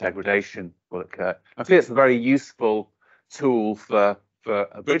load-induced degradation will occur. I think it's a very useful tool for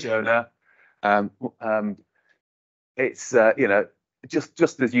a bridge owner. It's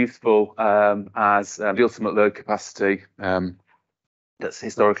just as useful as the ultimate load capacity that's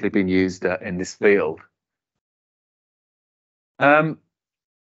historically been used in this field. The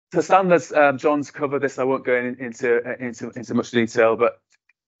standards, John's covered this. I won't go into much detail, but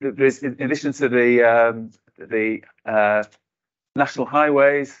there's, in addition to the National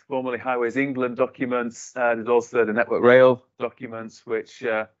Highways, formerly Highways England documents, there's also the Network Rail documents, which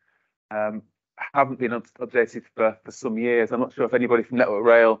haven't been updated for some years. I'm not sure if anybody from Network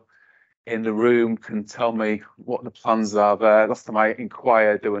Rail in the room can tell me what the plans are there. Last time I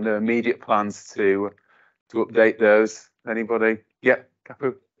inquired, there were no immediate plans to update those. Anybody? Yeah,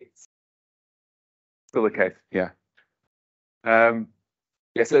 Kapu? Still the case, yeah. Yeah,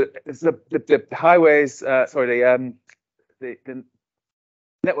 so the highways, the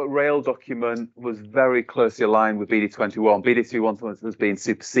Network Rail document was very closely aligned with BD21. BD21 was being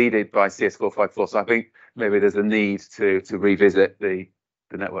superseded by CS454, so I think maybe there's a need to revisit the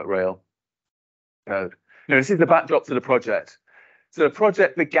Network Rail code. This is the backdrop to the project. So the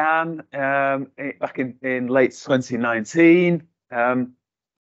project began back in late 2019,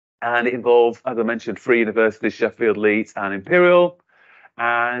 and it involved, as I mentioned, 3 universities, Sheffield, Leeds and Imperial,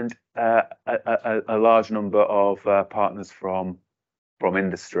 and a large number of partners from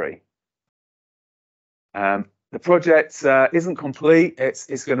industry. The project isn't complete.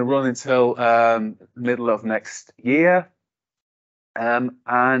 It's going to run until middle of next year. And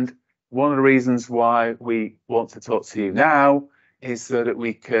one of the reasons why we want to talk to you now is so that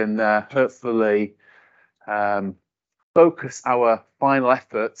we can hopefully focus our final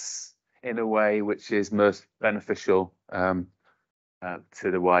efforts in a way which is most beneficial to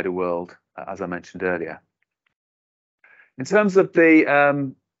the wider world, as I mentioned earlier. In terms of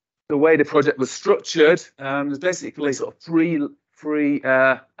the way the project was structured, there's basically sort of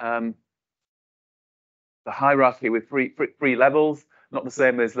the hierarchy with three levels, not the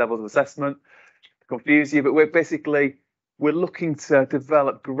same as levels of assessment, to confuse you, but we're looking to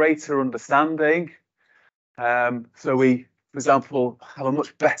develop greater understanding. So we, for example, have a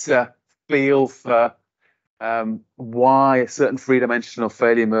much better feel for why a certain 3-dimensional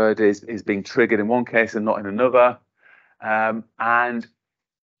failure mode is being triggered in one case and not in another. And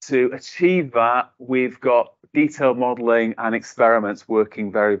to achieve that, we've got detailed modelling and experiments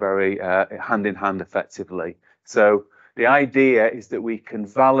working very, very hand in hand effectively. So the idea is that we can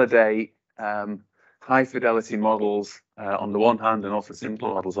validate high fidelity models on the one hand and also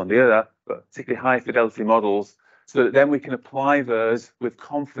simple models on the other, but particularly high fidelity models, so that then we can apply those with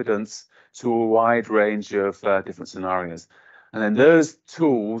confidence to a wide range of different scenarios. And then those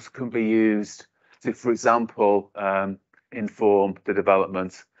tools can be used to, for example, inform the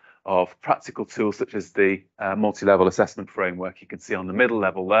development of practical tools such as the multi-level assessment framework you can see on the middle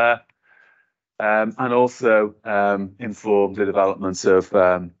level there, and also inform the development of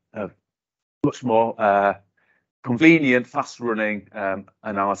much more convenient, fast-running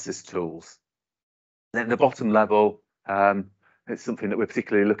analysis tools. Then the bottom level, it's something that we're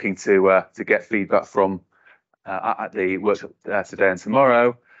particularly looking to get feedback from at the workshop today and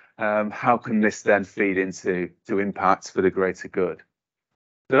tomorrow. How can this then feed into impact for the greater good?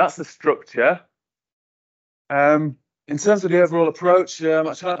 So that's the structure. In terms of the overall approach,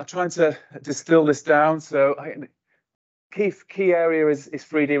 I'm trying to distill this down. So key area is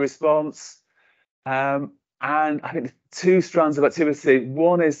 3D response. And I think the two strands of activity,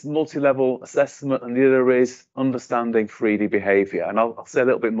 one is multi-level assessment and the other is understanding 3D behavior. And I'll say a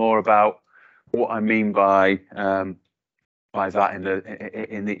little bit more about what I mean by that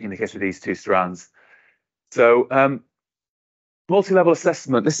in the case of these two strands. So multi-level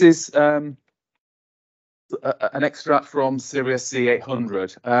assessment, this is an extract from Series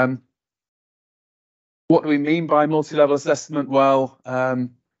C800. What do we mean by multi-level assessment? Well,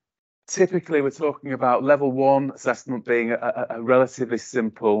 typically we're talking about level 1 assessment being a relatively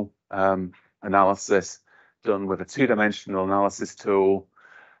simple analysis done with a two-dimensional analysis tool,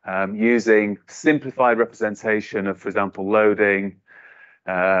 using simplified representation of, for example, loading,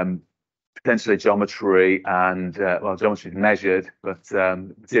 potentially geometry, and well, geometry is measured, but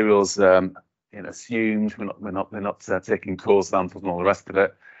materials assumed. We're not taking core samples and all the rest of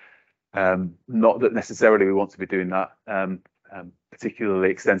it. Not that necessarily we want to be doing that particularly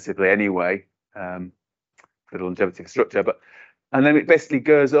extensively anyway, for the longevity of structure. And then it basically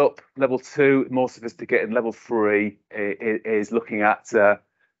goes up. Level 2, more sophisticated. Level 3 is looking at a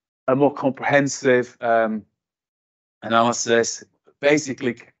more comprehensive analysis,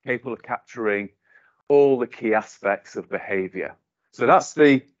 basically capable of capturing all the key aspects of behaviour. So that's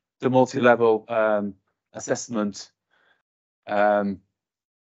the multi-level assessment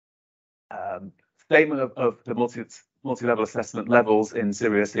statement of the multi-level assessment levels in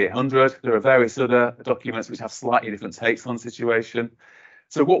Series 800. There are various other documents which have slightly different takes on the situation.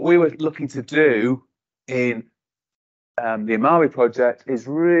 So what we were looking to do in the ERMABI project is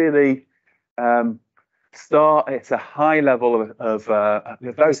really start at a high level of a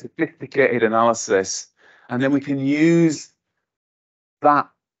very sophisticated analysis, and then we can use that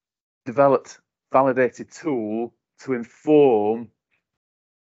developed, validated tool to inform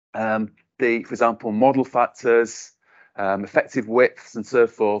for example, model factors, effective widths, and so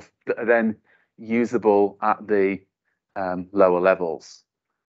forth, that are then usable at the lower levels.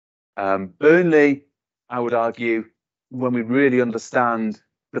 Only, I would argue, when we really understand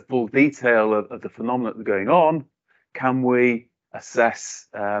the full detail of the phenomena that are going on, can we assess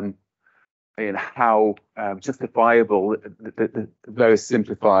how justifiable the very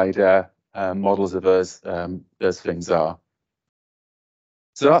simplified models of those things are.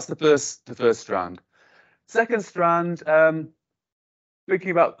 So that's the first strand. Second strand,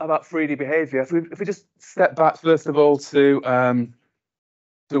 thinking about 3D behavior. If we just step back first of all to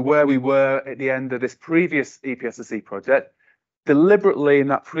where we were at the end of this previous EPSSC project. Deliberately in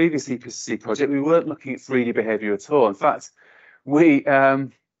that previous EPSSC project, we weren't looking at 3D behavior at all. In fact, we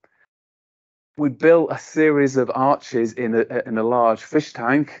built a series of arches in a large fish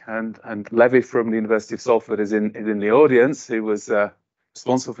tank, and Levy from the University of Salford is in the audience, who was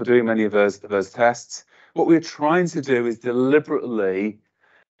responsible for doing many of those tests. What we're trying to do is deliberately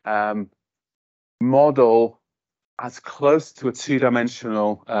model as close to a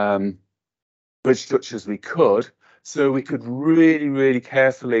two-dimensional bridge structure as we could, so we could really, really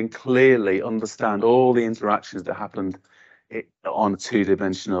carefully and clearly understand all the interactions that happened on a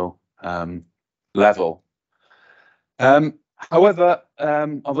two-dimensional level. However,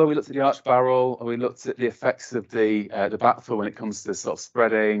 although we looked at the arch barrel, or we looked at the effects of the backfill when it comes to sort of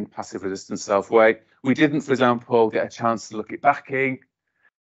spreading, passive resistance, self-weight, we didn't, for example, get a chance to look at backing,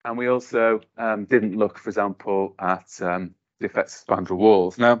 and we also didn't look, for example, at the effects of spandrel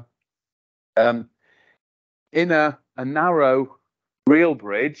walls. Now, in a narrow real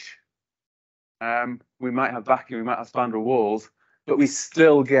bridge, we might have backing, we might have spandrel walls, but we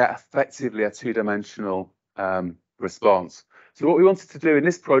still get effectively a two-dimensional response. So what we wanted to do in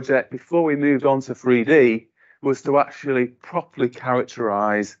this project before we moved on to 3D was to actually properly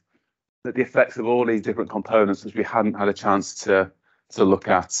characterize the effects of all these different components, which we hadn't had a chance to look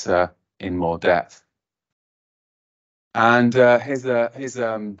at in more depth. And here's a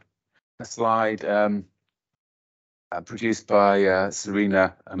slide produced by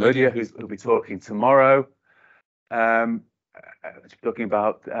Serena Amudia, who'll be talking tomorrow. Talking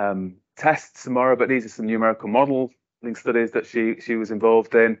about tests tomorrow, but these are some numerical modeling studies that she was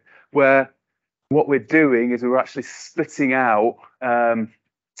involved in, where what we're doing is we're actually splitting out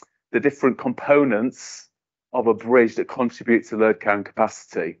the different components of a bridge that contribute to load carrying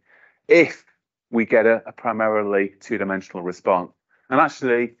capacity if we get a primarily two-dimensional response. And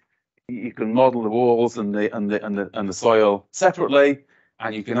actually, you can model the walls and the soil separately,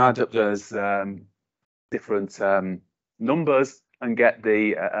 and you can add up those different numbers and get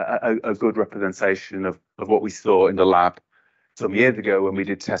a good representation of what we saw in the lab some years ago when we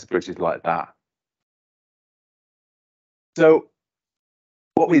did test bridges like that. So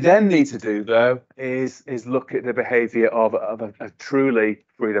what we then need to do, though, is look at the behavior of a truly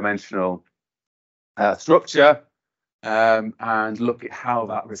three-dimensional structure and look at how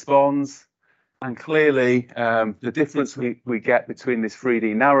that responds. And clearly, the difference we get between this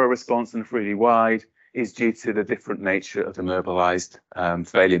 3D narrow response and 3D wide is due to the different nature of the mobilized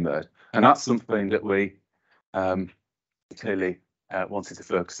failure mode. And that's something that we clearly wanted to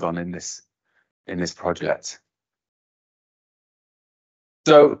focus on in this project.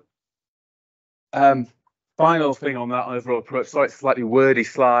 So, final thing on that overall approach. Sorry, it's a slightly wordy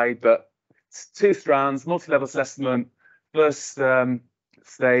slide, but it's 2 strands, multi-level assessment, first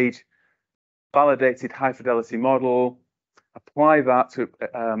stage, validated high fidelity model, apply that to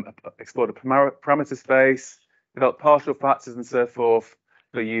explore the parameter space, develop partial factors and so forth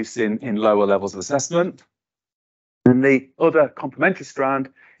for use in lower levels of assessment. And the other complementary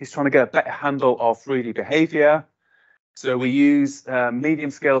strand is trying to get a better handle of 3D behavior. So we use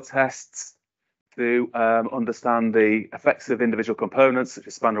medium scale tests to understand the effects of individual components, such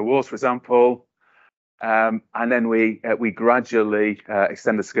as span walls, for example. And then we gradually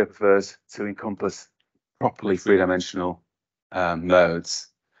extend the scope of those to encompass properly three-dimensional modes.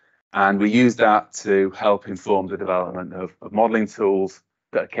 And we use that to help inform the development of modeling tools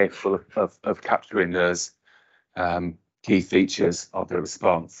that are capable of capturing those key features of the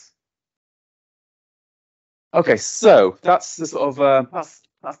response. Okay, so that's the sort of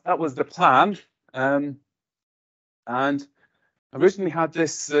that was the plan, and originally had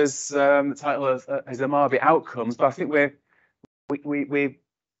this as the title of as ERMABI outcomes, but I think we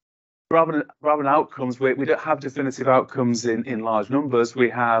rather than outcomes, we don't have definitive outcomes in large numbers. We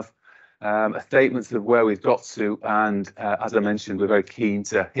have a statement of where we've got to, and as I mentioned, we're very keen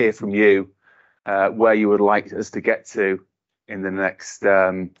to hear from you where you would like us to get to in the next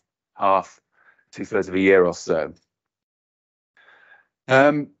half, 2/3 of a year or so.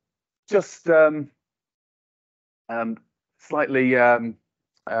 Just slightly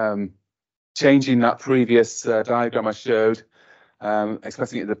changing that previous diagram I showed,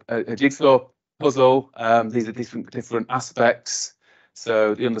 expressing it as a jigsaw puzzle. These are different aspects.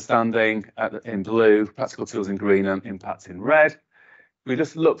 So the understanding in blue, practical tools in green, and impact in red. We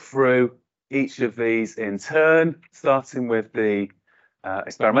just look through each of these in turn, starting with the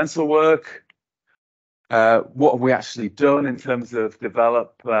experimental work. What have we actually done in terms of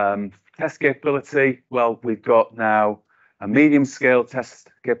develop test capability? Well, we've got now a medium scale test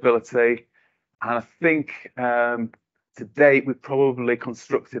capability, and I think to date we've probably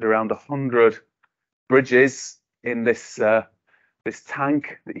constructed around 100 bridges in this this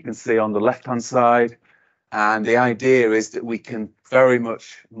tank that you can see on the left hand side. And the idea is that we can very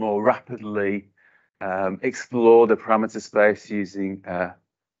much more rapidly explore the parameter space using a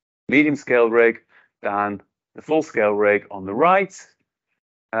medium scale rig than the full scale rig on the right.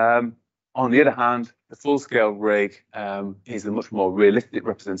 On the other hand, the full scale rig is a much more realistic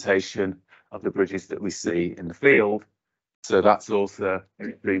representation of the bridges that we see in the field. So that's also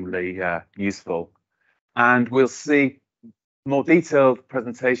extremely useful. And we'll see more detailed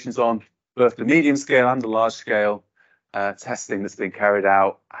presentations on both the medium scale and the large scale testing that's been carried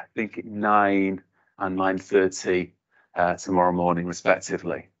out, I think at 9 and 9:30 tomorrow morning,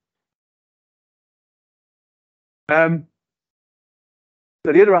 respectively. So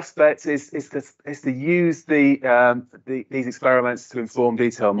the other aspect is to use these experiments to inform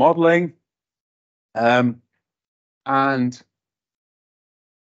detailed modelling, and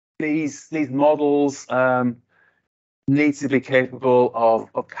these models need to be capable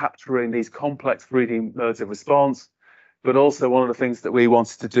of capturing these complex 3D modes of response. But also one of the things that we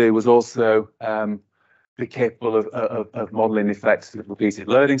wanted to do was also be capable of modelling effects of repeated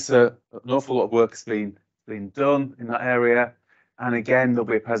learning. So an awful lot of work has been done in that area. And again, there'll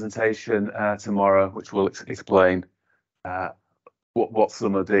be a presentation tomorrow which will explain what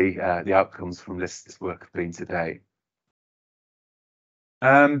some of the outcomes from this work have been today.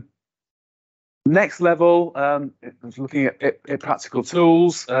 Next level, I was looking at practical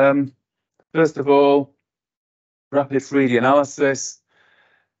tools. First of all, rapid 3D analysis.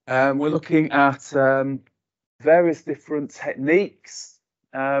 We're looking at various different techniques.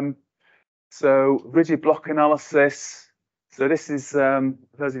 So rigid block analysis. So this is, for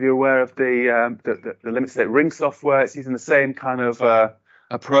those of you aware of the limit state ring software, it's using the same kind of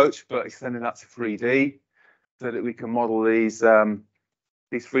approach, but extending that to 3D so that we can model these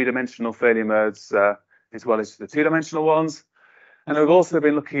three-dimensional failure modes as well as the two-dimensional ones. And we've also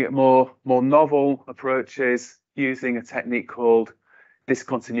been looking at more novel approaches using a technique called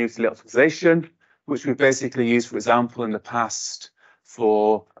discontinuity optimization, which we've basically used, for example, in the past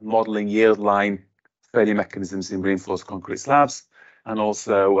for modeling yield line failure mechanisms in reinforced concrete slabs, and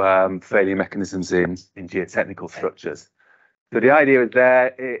also failure mechanisms in geotechnical structures. So the idea is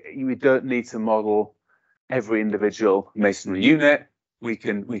there, we don't need to model every individual masonry unit. We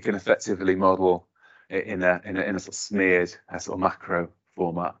can effectively model it in a sort of smeared sort of macro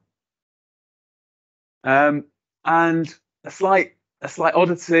format. And a slight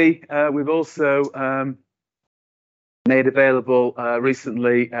oddity, we've also made available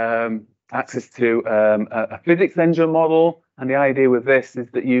recently access to a physics engine model. And the idea with this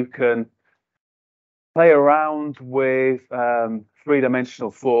is that you can play around with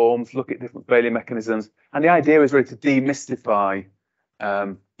three-dimensional forms, look at different failure mechanisms. And the idea is really to demystify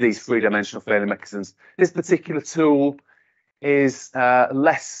these three-dimensional failure mechanisms. This particular tool is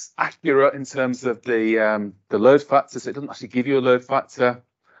less accurate in terms of the load factor, so it doesn't actually give you a load factor.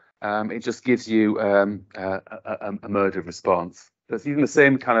 It just gives you a mode of response. So it's using the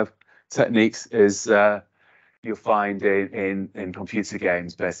same kind of techniques as you'll find in computer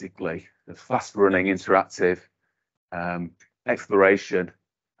games, basically. The fast-running, interactive exploration,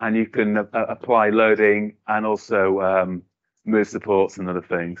 and you can apply loading and also move supports and other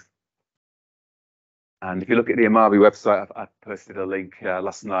things. And if you look at the ERMABI website, I posted a link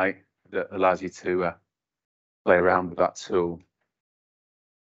last night that allows you to play around with that tool.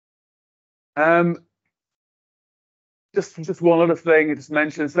 Just one other thing I just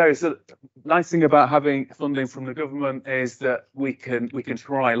mentioned. So nice thing about having funding from the government is that we can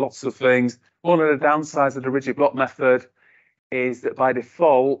try lots of things. One of the downsides of the rigid block method is that by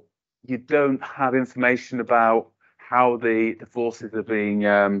default you don't have information about how the forces are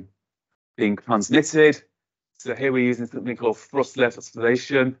being transmitted. So here we're using something called thrust-less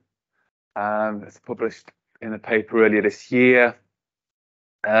oscillation. It's published in a paper earlier this year.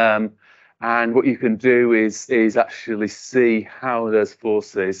 And what you can do is actually see how those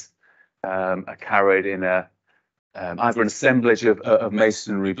forces are carried in either an assemblage of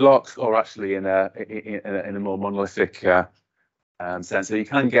masonry blocks or actually in a more monolithic sense. So you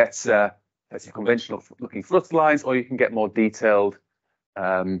can get conventional looking thrust lines, or you can get more detailed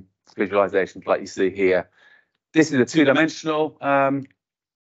visualizations like you see here. This is a two-dimensional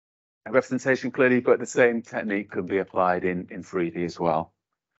representation clearly, but the same technique could be applied in 3D as well.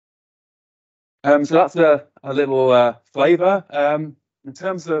 So that's a little flavour. In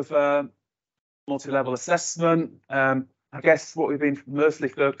terms of multi-level assessment, I guess what we've been mostly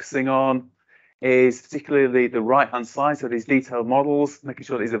focusing on is particularly the right-hand side, so these detailed models, making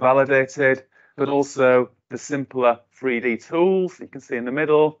sure these are validated, but also the simpler 3D tools you can see in the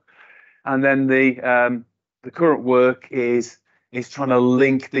middle. And then the current work is trying to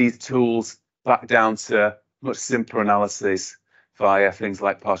link these tools back down to much simpler analysis via things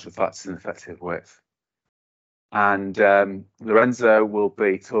like partial factors and effective width. And Lorenzo will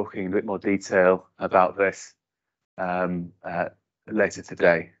be talking in a bit more detail about this later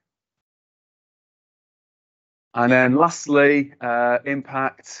today. And then lastly,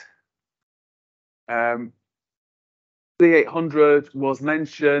 impact. C800 was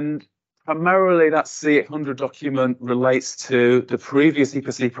mentioned. Primarily that C800 document relates to the previous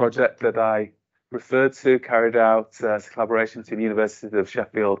EPC project that I referred to, carried out as a collaboration between the Universities of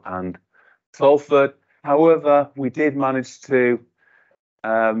Sheffield and Salford. However, we did manage to,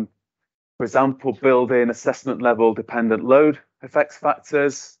 for example, build in assessment level dependent load effects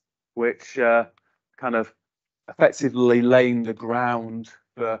factors, which kind of effectively laying the ground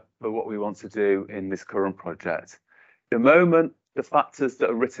for what we want to do in this current project. At the moment, the factors that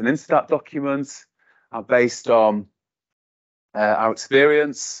are written into that document are based on our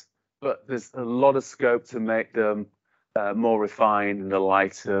experience, but there's a lot of scope to make them more refined in the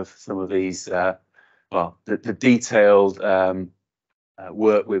light of some of these well, the detailed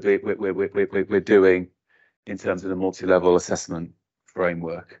work we're doing in terms of the multi-level assessment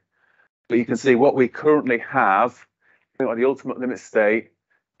framework. But you can see what we currently have, the ultimate limit state,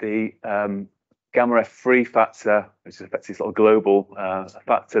 the gamma F3 factor, which is effectively sort of global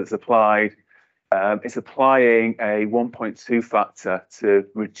factor that's applied. It's applying a 1.2 factor to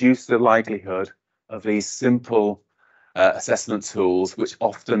reduce the likelihood of these simple assessment tools, which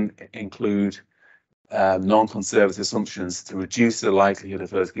often include non-conservative assumptions, to reduce the likelihood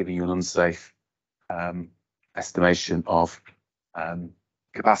of us giving you an unsafe estimation of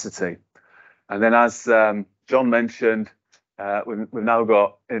capacity. And then, as John mentioned, we've now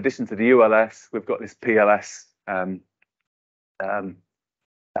got, in addition to the ULS, we've got this PLS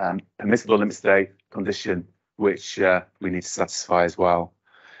permissible limit state condition, which we need to satisfy as well.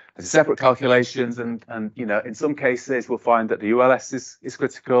 There's separate calculations, and you know, in some cases we'll find that the ULS is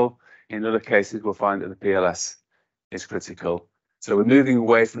critical. In other cases, we'll find that the PLS is critical. So we're moving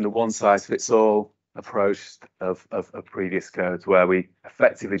away from the one-size-fits-all approach of previous codes, where we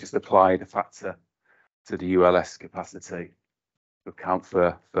effectively just apply the factor to the ULS capacity to account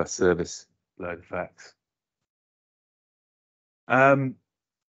for service load effects.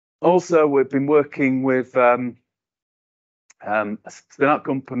 Also, we've been working with a spin-out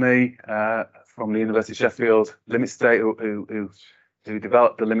company from the University of Sheffield, Limit State, who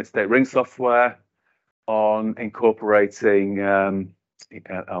developed the Limit State ring software on incorporating our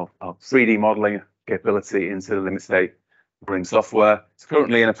 3D modeling capability into the Limit State ring software. It's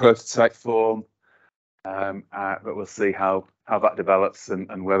currently in a prototype form, but we'll see how that develops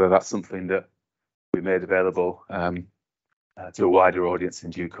and whether that's something that we made available to a wider audience in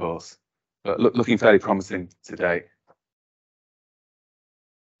due course. But looking fairly promising to date.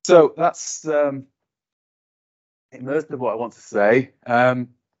 So that's most of what I want to say. I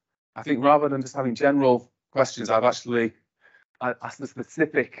think rather than just having general questions, I've actually asked a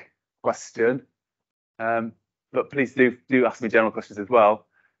specific question. But please do ask me general questions as well.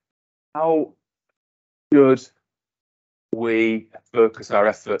 How should we focus our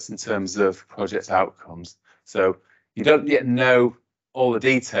efforts in terms of project outcomes? So you don't yet know all the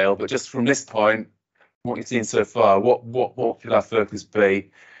detail, but just from this point, what you've seen so far, what should our focus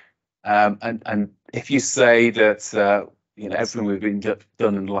be? And if you say that you know, everything we've been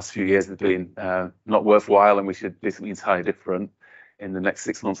done in the last few years has been not worthwhile, and we should do something entirely different in the next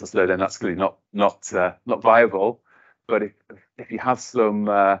 6 months or so, then that's really not viable. But if you have some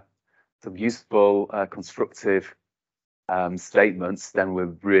useful, constructive statements, then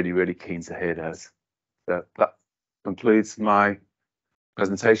we're really keen to hear those. So that concludes my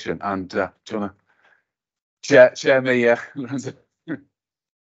presentation. And do you want to chair me, Lorenzo?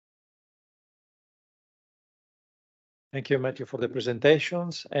 Thank you, Matthew, for the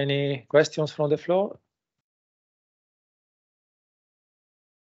presentations. Any questions from the floor?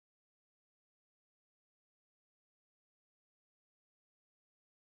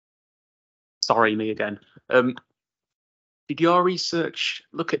 Sorry, me again. Did your research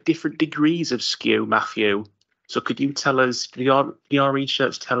look at different degrees of skew, Matthew? So could you tell us, did your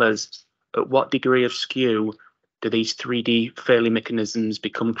research tell us at what degree of skew do these 3D failing mechanisms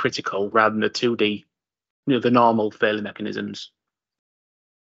become critical rather than the 2D, you know, the normal failing mechanisms?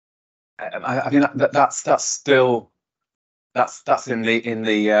 I mean, that's still in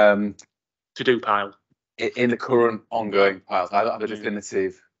the To do pile. In the current ongoing piles. I don't have a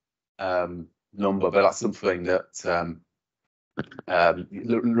definitive number, but that's something that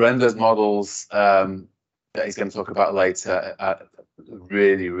Lorenzo's models that he's going to talk about later are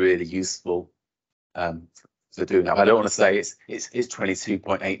really useful for doing that. I don't want to say it's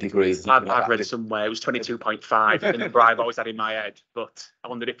 22.8 degrees. I've read somewhere it was 22.5, the number I've always had in my head, but I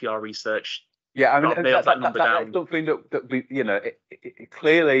wondered if your research. Yeah, I mean, nailed that number down. That's something that we, you know, it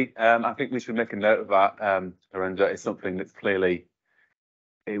clearly, I think we should make a note of that, Lorenzo. It's something that's clearly,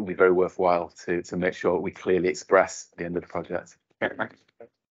 it will be very worthwhile to make sure we clearly express at the end of the project.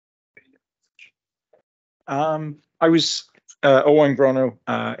 I was Owen Bruno,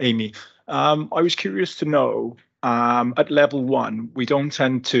 Amy. I was curious to know, at level 1, we don't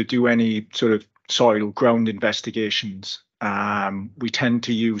tend to do any sort of soil ground investigations. We tend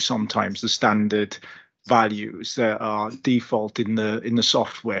to use sometimes the standard values that are default in the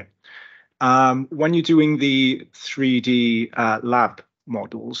software. When you're doing the 3D lab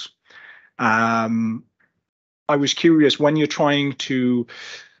models, I was curious, when you're trying to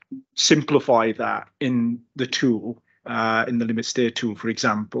simplify that in the tool, in the limit state tool, for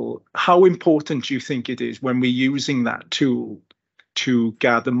example, how important do you think it is when we're using that tool to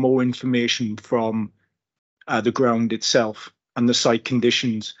gather more information from the ground itself and the site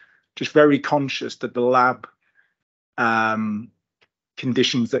conditions just very conscious that the lab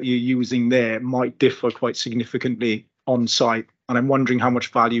conditions that you're using there might differ quite significantly on site. And I'm wondering how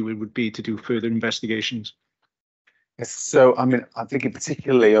much value it would be to do further investigations. Yes, so I mean, I'm thinking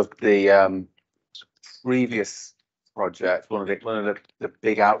particularly of the previous project. One of the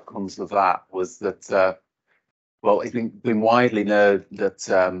big outcomes of that was that, well, it's been widely known that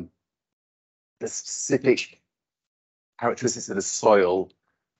the specific characteristics of the soil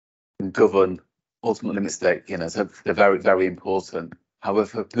can govern ultimate limit state. You know, so they're very, very important.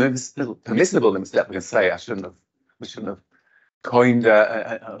 However, permissible limit state, we can say, we shouldn't have coined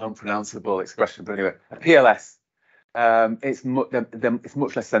an unpronounceable expression, but anyway, a PLS. It's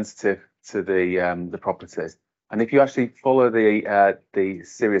much less sensitive to the properties. And if you actually follow the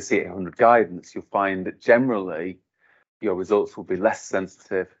Series C800 guidance, you'll find that generally your results will be less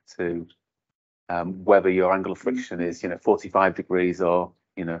sensitive to whether your angle of friction is 45 degrees or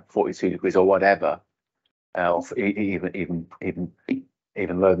 42 degrees or whatever, or even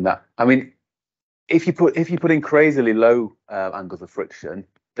lower than that. I mean, if you put in crazily low angles of friction,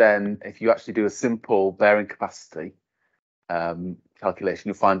 then if you actually do a simple bearing capacity calculation,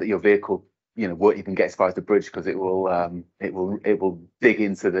 you'll find that your vehicle won't even get as far as the bridge, because it will dig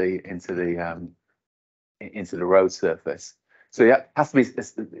into the road surface. So yeah, it has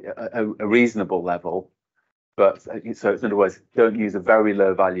to be a reasonable level, but so in other words, don't use a very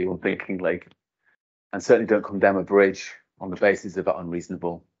low value unthinkingly, and certainly don't condemn a bridge on the basis of that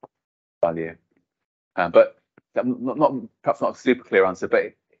unreasonable value. But perhaps not a super clear answer,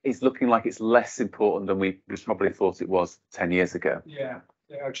 but it's looking like it's less important than we probably thought it was 10 years ago. Yeah,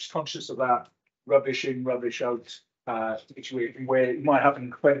 I'm just conscious of that rubbish in, rubbish out situation where you might have an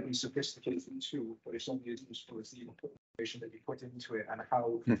incredibly sophisticated tool, but it's only as useful as the information that you put into it and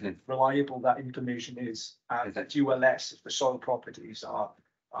how reliable that information is. And at ULS, if the soil properties are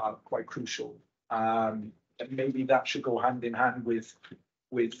quite crucial, and maybe that should go hand in hand with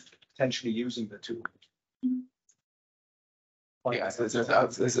potentially using the tool. Yeah, so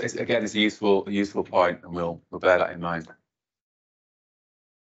again, it's a useful point, and we'll bear that in mind.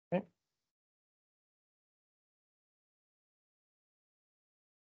 Okay.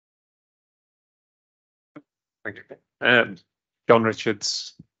 Thank you. John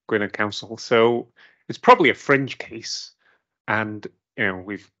Richards, Gwynedd Council. So it's probably a fringe case, and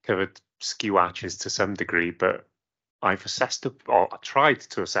we've covered skew arches to some degree, but I've assessed or tried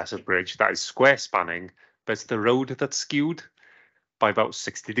to assess a bridge that is square spanning, but it's the road that's skewed by about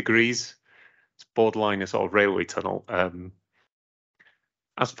 60 degrees. It's borderline a sort of railway tunnel.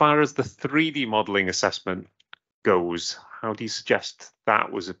 As far as the 3D modelling assessment goes, how do you suggest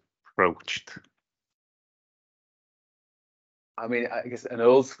that was approached? I mean, I guess an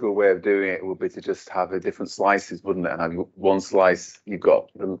old school way of doing it would be to just have the different slices, wouldn't it? And have one slice, you've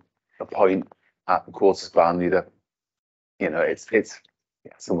got a point at the quarter span, it's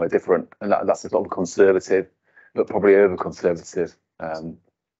somewhere different, and that's a sort of conservative, but probably over conservative.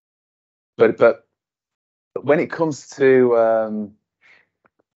 But when it comes to,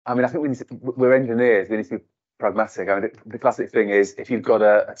 I mean, I think we're engineers. We need to be pragmatic. I mean, the classic thing is if you've got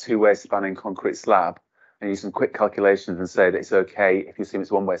a two-way spanning concrete slab, and use some quick calculations and say that it's okay if you assume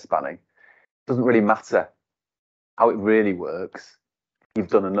it's one-way spanning, it doesn't really matter how it really works. You've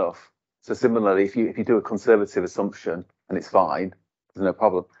done enough. So similarly, if you do a conservative assumption and it's fine, there's no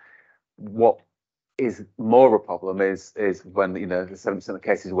problem. What is more of a problem is when the 70% of the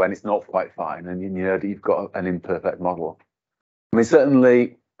cases when it's not quite fine, and that you've got an imperfect model. I mean,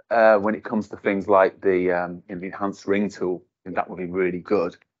 certainly when it comes to things like the enhanced ring tool, that would be really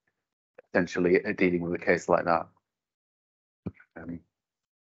good, essentially, dealing with a case like that. Thank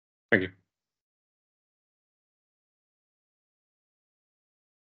you.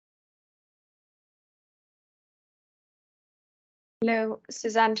 Hello,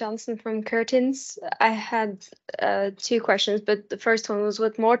 Suzanne Johnson from Curtains. I had two questions, but the first one was,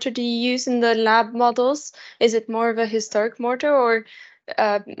 what mortar do you use in the lab models? Is it more of a historic mortar or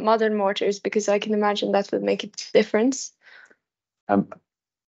modern mortars? Because I can imagine that would make a difference. It's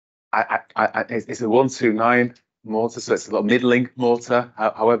a 129 mortar, so it's a lot of middling mortar.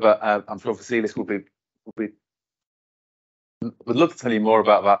 However, I'm sure Vasilis would love to tell you more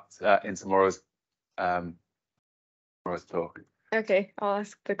about that in tomorrow's talk. Okay, I'll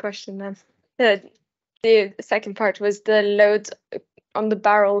ask the question then. The second part was the load on the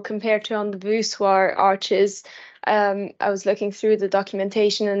barrel compared to on the voussoir arches. I was looking through the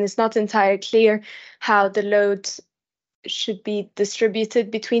documentation, and it's not entirely clear how the load should be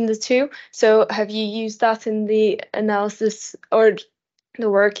distributed between the two. So have you used that in the analysis, or the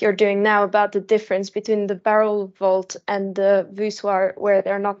work you're doing now about the difference between the barrel vault and the voussoir, where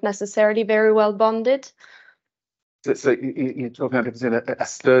they're not necessarily very well bonded. So you're talking about between a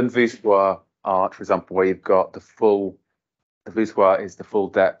stern voussoir arch, for example, where you've got the voussoir is the full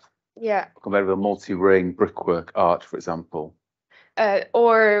depth, Yeah. compared with a multi-ring brickwork arch, for example.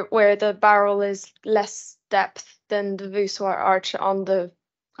 Or where the barrel is less depth than the voussoir arch on the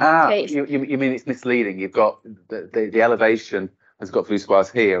case. You mean it's misleading? You've got the elevation has got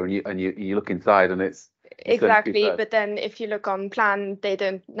voussoirs here, and you look inside, and it's exactly. But then if you look on plan, they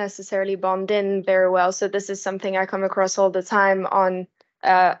don't necessarily bond in very well. So this is something I come across all the time on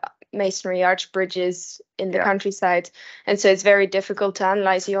masonry arch bridges in the countryside, and so it's very difficult to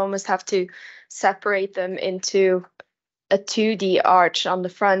analyze. You almost have to separate them into a 2D arch on the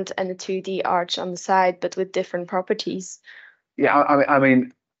front and a 2D arch on the side, but with different properties. Yeah, I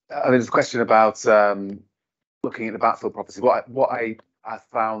mean, there's a question about looking at the backfill properties. What I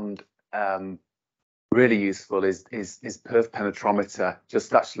found really useful is perf penetrometer,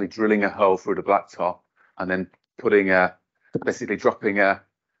 just actually drilling a hole through the blacktop and then basically dropping a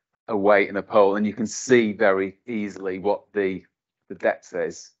weight in a pole, and you can see very easily what the depth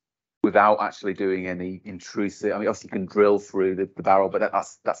is without actually doing any intrusive. I mean, obviously you can drill through the barrel, but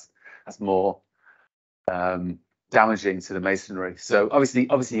that's more damaging to the masonry. So obviously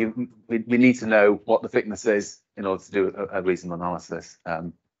we need to know what the thickness is in order to do a reasonable analysis.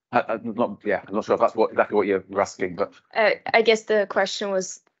 I'm not sure if that's exactly what you're asking, but I guess the question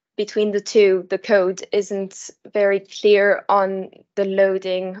was between the two. The code isn't very clear on the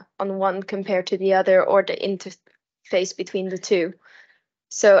loading on one compared to the other, or the interface between the two.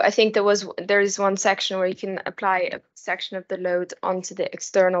 So I think there is one section where you can apply a section of the load onto the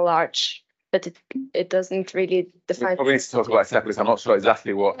external arch, but it doesn't really define. We probably need to talk about it separately. I'm not sure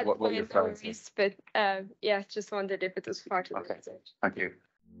exactly what you're referring to. But just wondered if it was part of the research. Thank you.